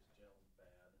call my this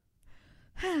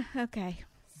gel's bad. Okay.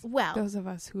 Well. Those of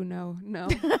us who know.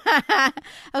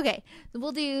 Okay.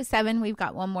 We'll do 7. We've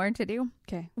got one more to do.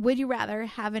 Okay. Would you rather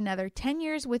have another 10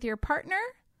 years with your partner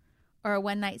or a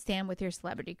one-night stand with your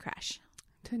celebrity crush?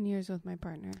 10 years with my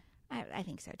partner. I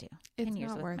think so, too. It's 10 years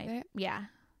not with worth it. Yeah.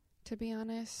 To be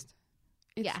honest,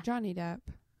 it's Yeah. Johnny Depp.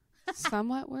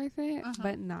 Somewhat worth it, Uh-huh.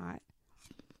 but not.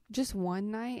 Just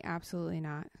one night, absolutely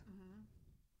not.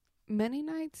 Mm-hmm. Many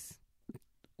nights,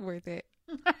 worth it.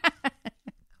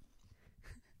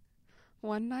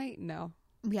 One night, no.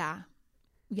 Yeah.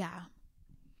 Yeah.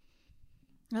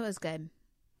 That was good.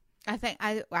 I think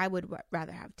I would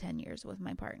rather have 10 years with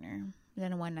my partner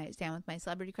than a one-night stand with my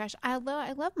celebrity crush. Although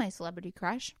I love my celebrity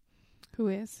crush, Who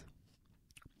is?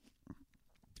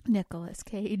 Nicolas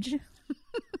Cage.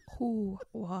 Who,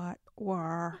 what,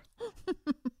 where?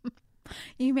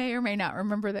 You may or may not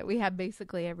remember that we have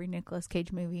basically every Nicolas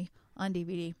Cage movie on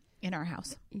DVD in our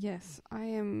house. Yes, I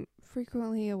am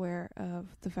frequently aware of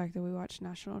the fact that we watch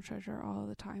National Treasure all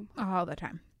the time. All the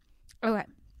time. Okay.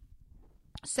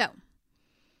 So,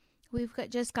 we've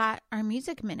just got our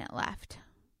music minute left.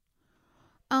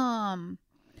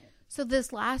 So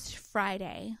this last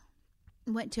Friday,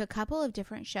 went to a couple of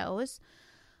different shows.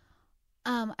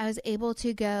 I was able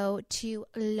to go to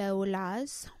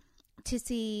Lola's to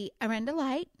see Arenda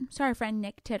Light, so our friend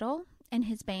Nick Tittle and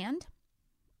his band.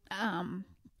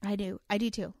 I do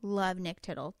too. Love Nick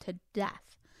Tittle to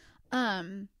death.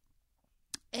 And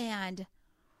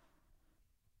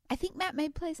I think Matt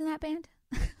Mabe plays in that band.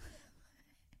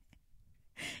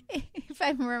 If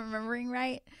I'm remembering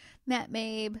right, Matt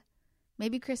Mabe,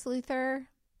 maybe Chris Luther,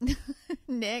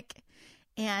 Nick,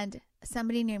 and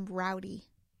somebody named Rowdy,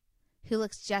 who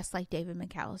looks just like David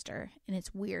McAllister, and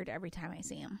it's weird every time I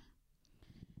see him.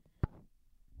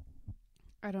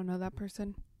 I don't know that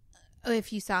person.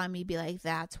 If you saw him, you'd be like,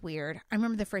 that's weird. I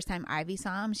remember the first time Ivy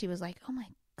saw him, she was like, oh my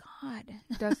God.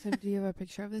 Dustin, do you have a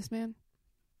picture of this man?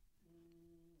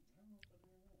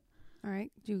 All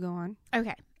right, you go on.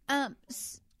 Okay.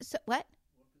 So what?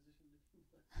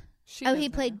 She He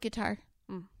doesn't played know. guitar.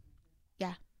 Mm.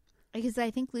 Yeah. Because I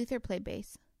think Luther played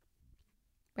bass.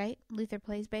 Right? Luther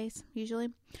plays bass, usually.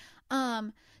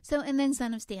 So, and then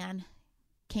Son of Stan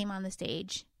came on the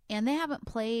stage. And they haven't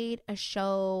played a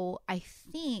show, I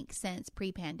think, since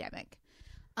pre-pandemic.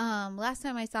 Last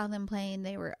time I saw them playing,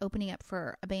 they were opening up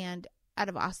for a band out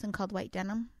of Austin called White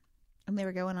Denim. And they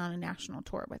were going on a national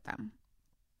tour with them.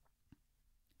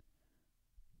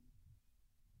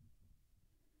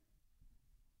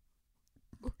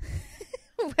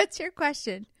 What's your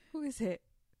question? Who is it?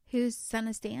 Who's Son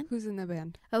of Stan? Who's in the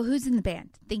band? Oh, who's in the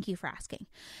band? Thank you for asking.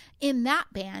 In that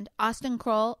band, Austin.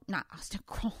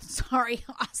 Sorry,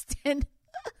 Austin.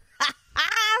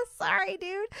 Sorry,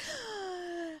 dude.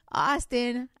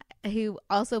 Austin, who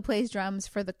also plays drums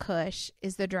for the Kush,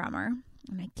 is the drummer.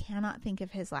 And I cannot think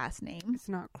of his last name. It's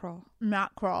not Kroll.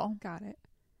 Not Kroll. Got it.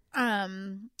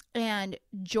 And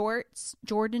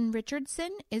Jordan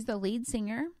Richardson is the lead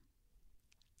singer.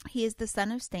 He is the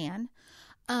son of Stan.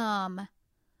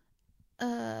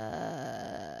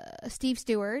 Steve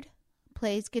Stewart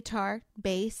plays guitar,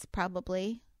 bass,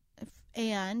 probably.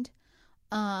 And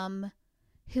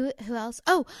who else?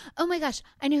 Oh my gosh,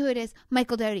 I know who it is.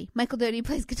 Michael Doty. Michael Doty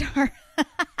plays guitar.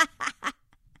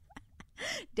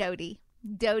 Doty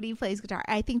plays guitar.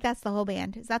 I think that's the whole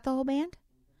band. Is that the whole band?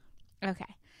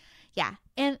 Okay. Yeah.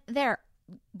 And they're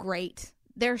great.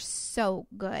 They're so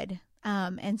good.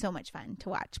 And so much fun to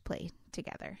watch play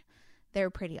together. They're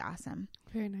pretty awesome.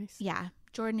 Very nice. Yeah.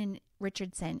 Jordan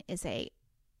Richardson is a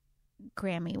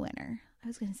Grammy winner. I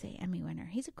was going to say Emmy winner.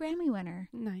 He's a Grammy winner.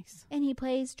 Nice. And he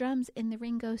plays drums in the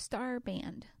Ringo Starr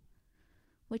band,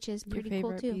 which is pretty Your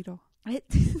cool favorite too. Beatle.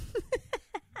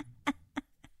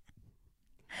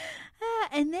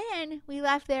 And then we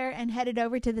left there and headed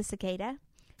over to the Cicada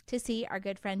to see our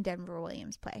good friend Denver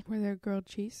Williams play. Were there grilled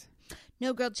cheese?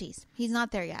 No grilled cheese. He's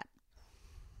not there yet.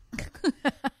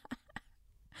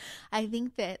 I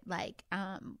think that like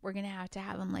we're gonna have to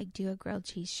have him like do a grilled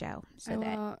cheese show. So I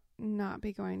that will not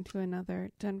be going to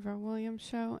another Denver Williams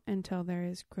show until there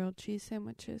is grilled cheese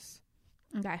sandwiches.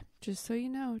 okay. Just so you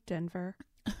know, Denver,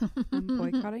 I'm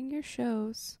boycotting your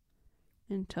shows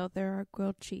until there are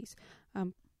grilled cheese.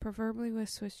 Preferably with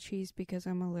Swiss cheese because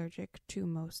I'm allergic to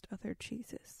most other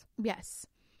cheeses. Yes.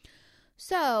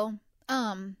 So,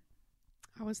 How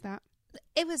was that?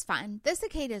 it was fun. The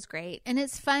Cicada is great, and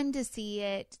it's fun to see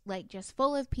it like just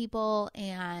full of people,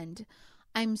 and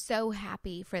I'm so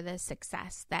happy for the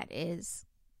success that is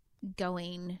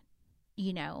going,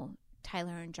 you know,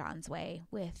 Tyler and John's way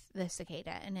with the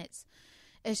Cicada, and it's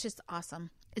just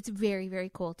awesome. It's very, very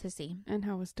cool to see. And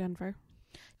how was Denver?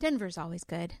 Denver's always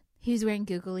good. He was wearing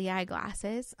googly eye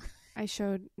glasses. I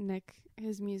showed Nick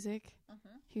his music.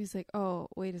 He was like, oh,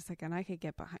 wait a second. I could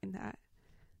get behind that.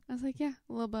 I was like, yeah,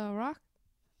 a little bit of rock,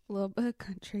 a little bit of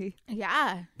country.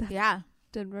 Yeah. Yeah.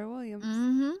 Denver Williams.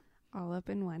 Mm-hmm. All up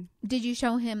in one. Did you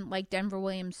show him like Denver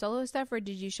Williams solo stuff, or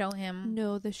did you show him?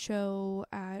 No, the show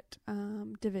at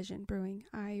Division Brewing.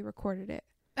 I recorded it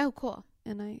Oh, cool.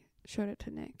 and I showed it to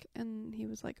Nick. And he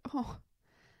was like, oh,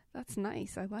 that's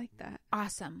nice. I like that.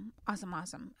 Awesome. Awesome.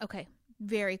 Awesome. Okay.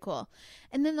 Very cool.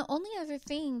 And then the only other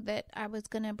thing that I was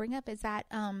going to bring up is that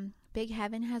Big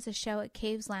Heaven has a show at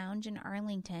Caves Lounge in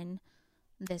Arlington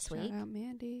this week. Shout out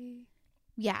Mandy.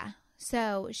 Yeah.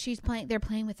 So they're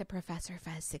playing with the Professor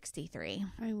Fuzz 63.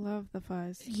 I love the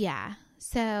fuzz. Yeah.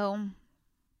 So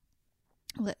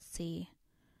let's see.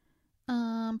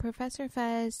 Professor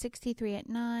Fuzz 63 at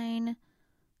 9.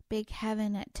 Big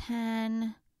Heaven at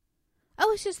 10.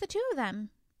 Oh, it's just the two of them.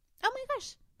 Oh my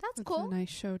gosh. That's cool. A nice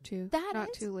show too. That Not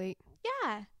is. too late.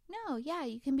 Yeah. No, yeah.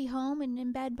 You can be home and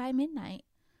in bed by midnight.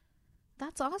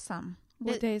 That's awesome.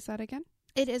 What day is that again?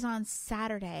 It is on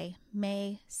Saturday,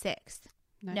 May 6th.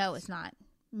 Nice. No, it's not.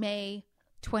 May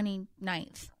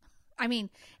 29th. I mean,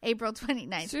 April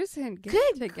 29th. Susan, get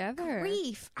Good it together.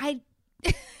 grief.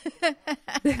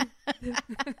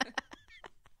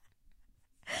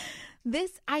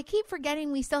 I keep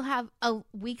forgetting we still have a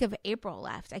week of April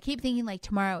left. I keep thinking like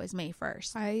tomorrow is May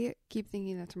 1st. I keep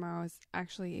thinking that tomorrow is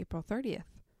actually April 30th.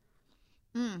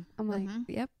 I'm like,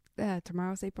 yep,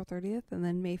 tomorrow's April 30th, and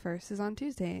then May 1st is on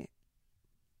Tuesday.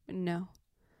 No.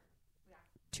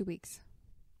 2 weeks.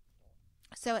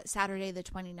 So it's Saturday the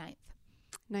 29th.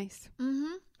 Nice.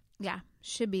 Mm-hmm. Yeah.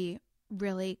 Should be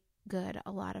really good.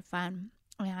 A lot of fun.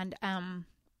 And I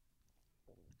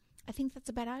think that's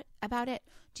about it.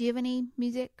 Do you have any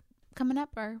music coming up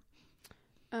or?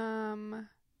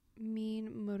 Mean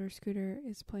Motor Scooter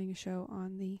is playing a show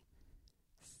on the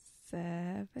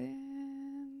 7th.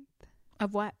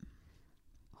 Of what?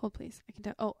 Hold please. I can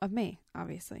tell. Oh, of May,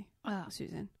 obviously. Oh.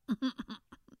 Susan.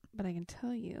 But I can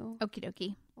tell you. Okie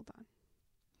dokie. Hold on.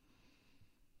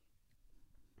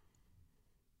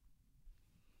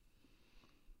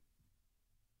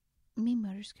 Mean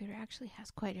Motor Scooter actually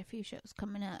has quite a few shows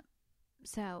coming up.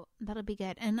 So that'll be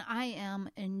good. And I am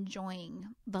enjoying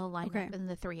the lineup and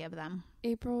the three of them.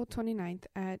 April 29th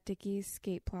at Dickey's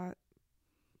Skate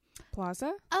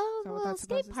Plaza. Oh, Is that the what little that's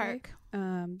supposed skate to say?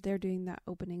 park. They're doing that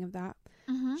opening of that.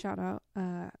 Mm-hmm. Shout out.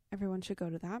 Everyone should go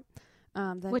to that.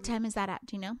 Then, What time is that at?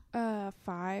 Do you know?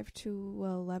 5 to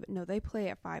 11. No, they play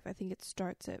at 5. I think it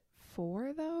starts at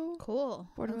 4 though. Cool.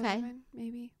 4 to 11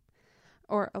 maybe.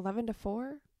 Or 11 to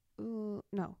 4.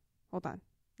 No, hold on.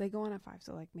 They go on at 5,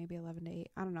 so like maybe 11 to 8.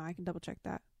 I don't know. I can double check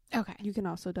that. Okay. You can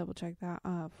also double check that.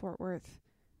 Fort Worth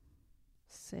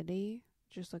City.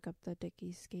 Just look up the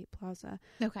Dickey's Skate Plaza.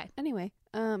 Okay. Anyway,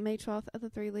 May 12th at the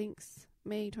Three Links,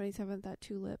 May 27th at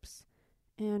Tulips,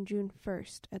 and June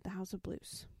 1st at the House of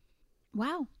Blues.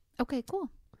 Wow. Okay, cool.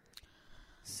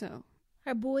 So,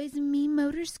 Our boys and Mean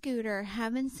Motor Scooter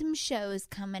having some shows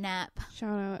coming up.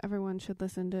 shout out. Everyone should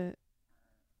listen to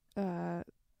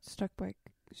Struck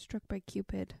by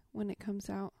Cupid when it comes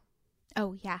out.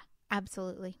 Oh, yeah.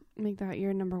 Absolutely. Make that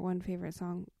your number one favorite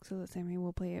song so that Sammy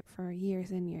will play it for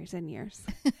years and years and years.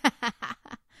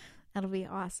 That'll be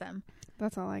awesome.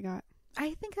 That's all I got.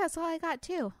 I think that's all I got,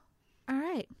 too. All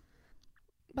right.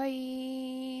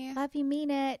 Bye. Love you,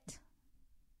 mean it.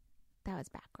 That was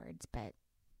backwards, but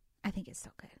I think it's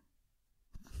still good.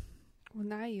 Well,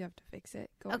 now you have to fix it.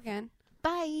 Go Okay. again.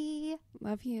 Bye.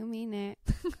 Love you, mean it.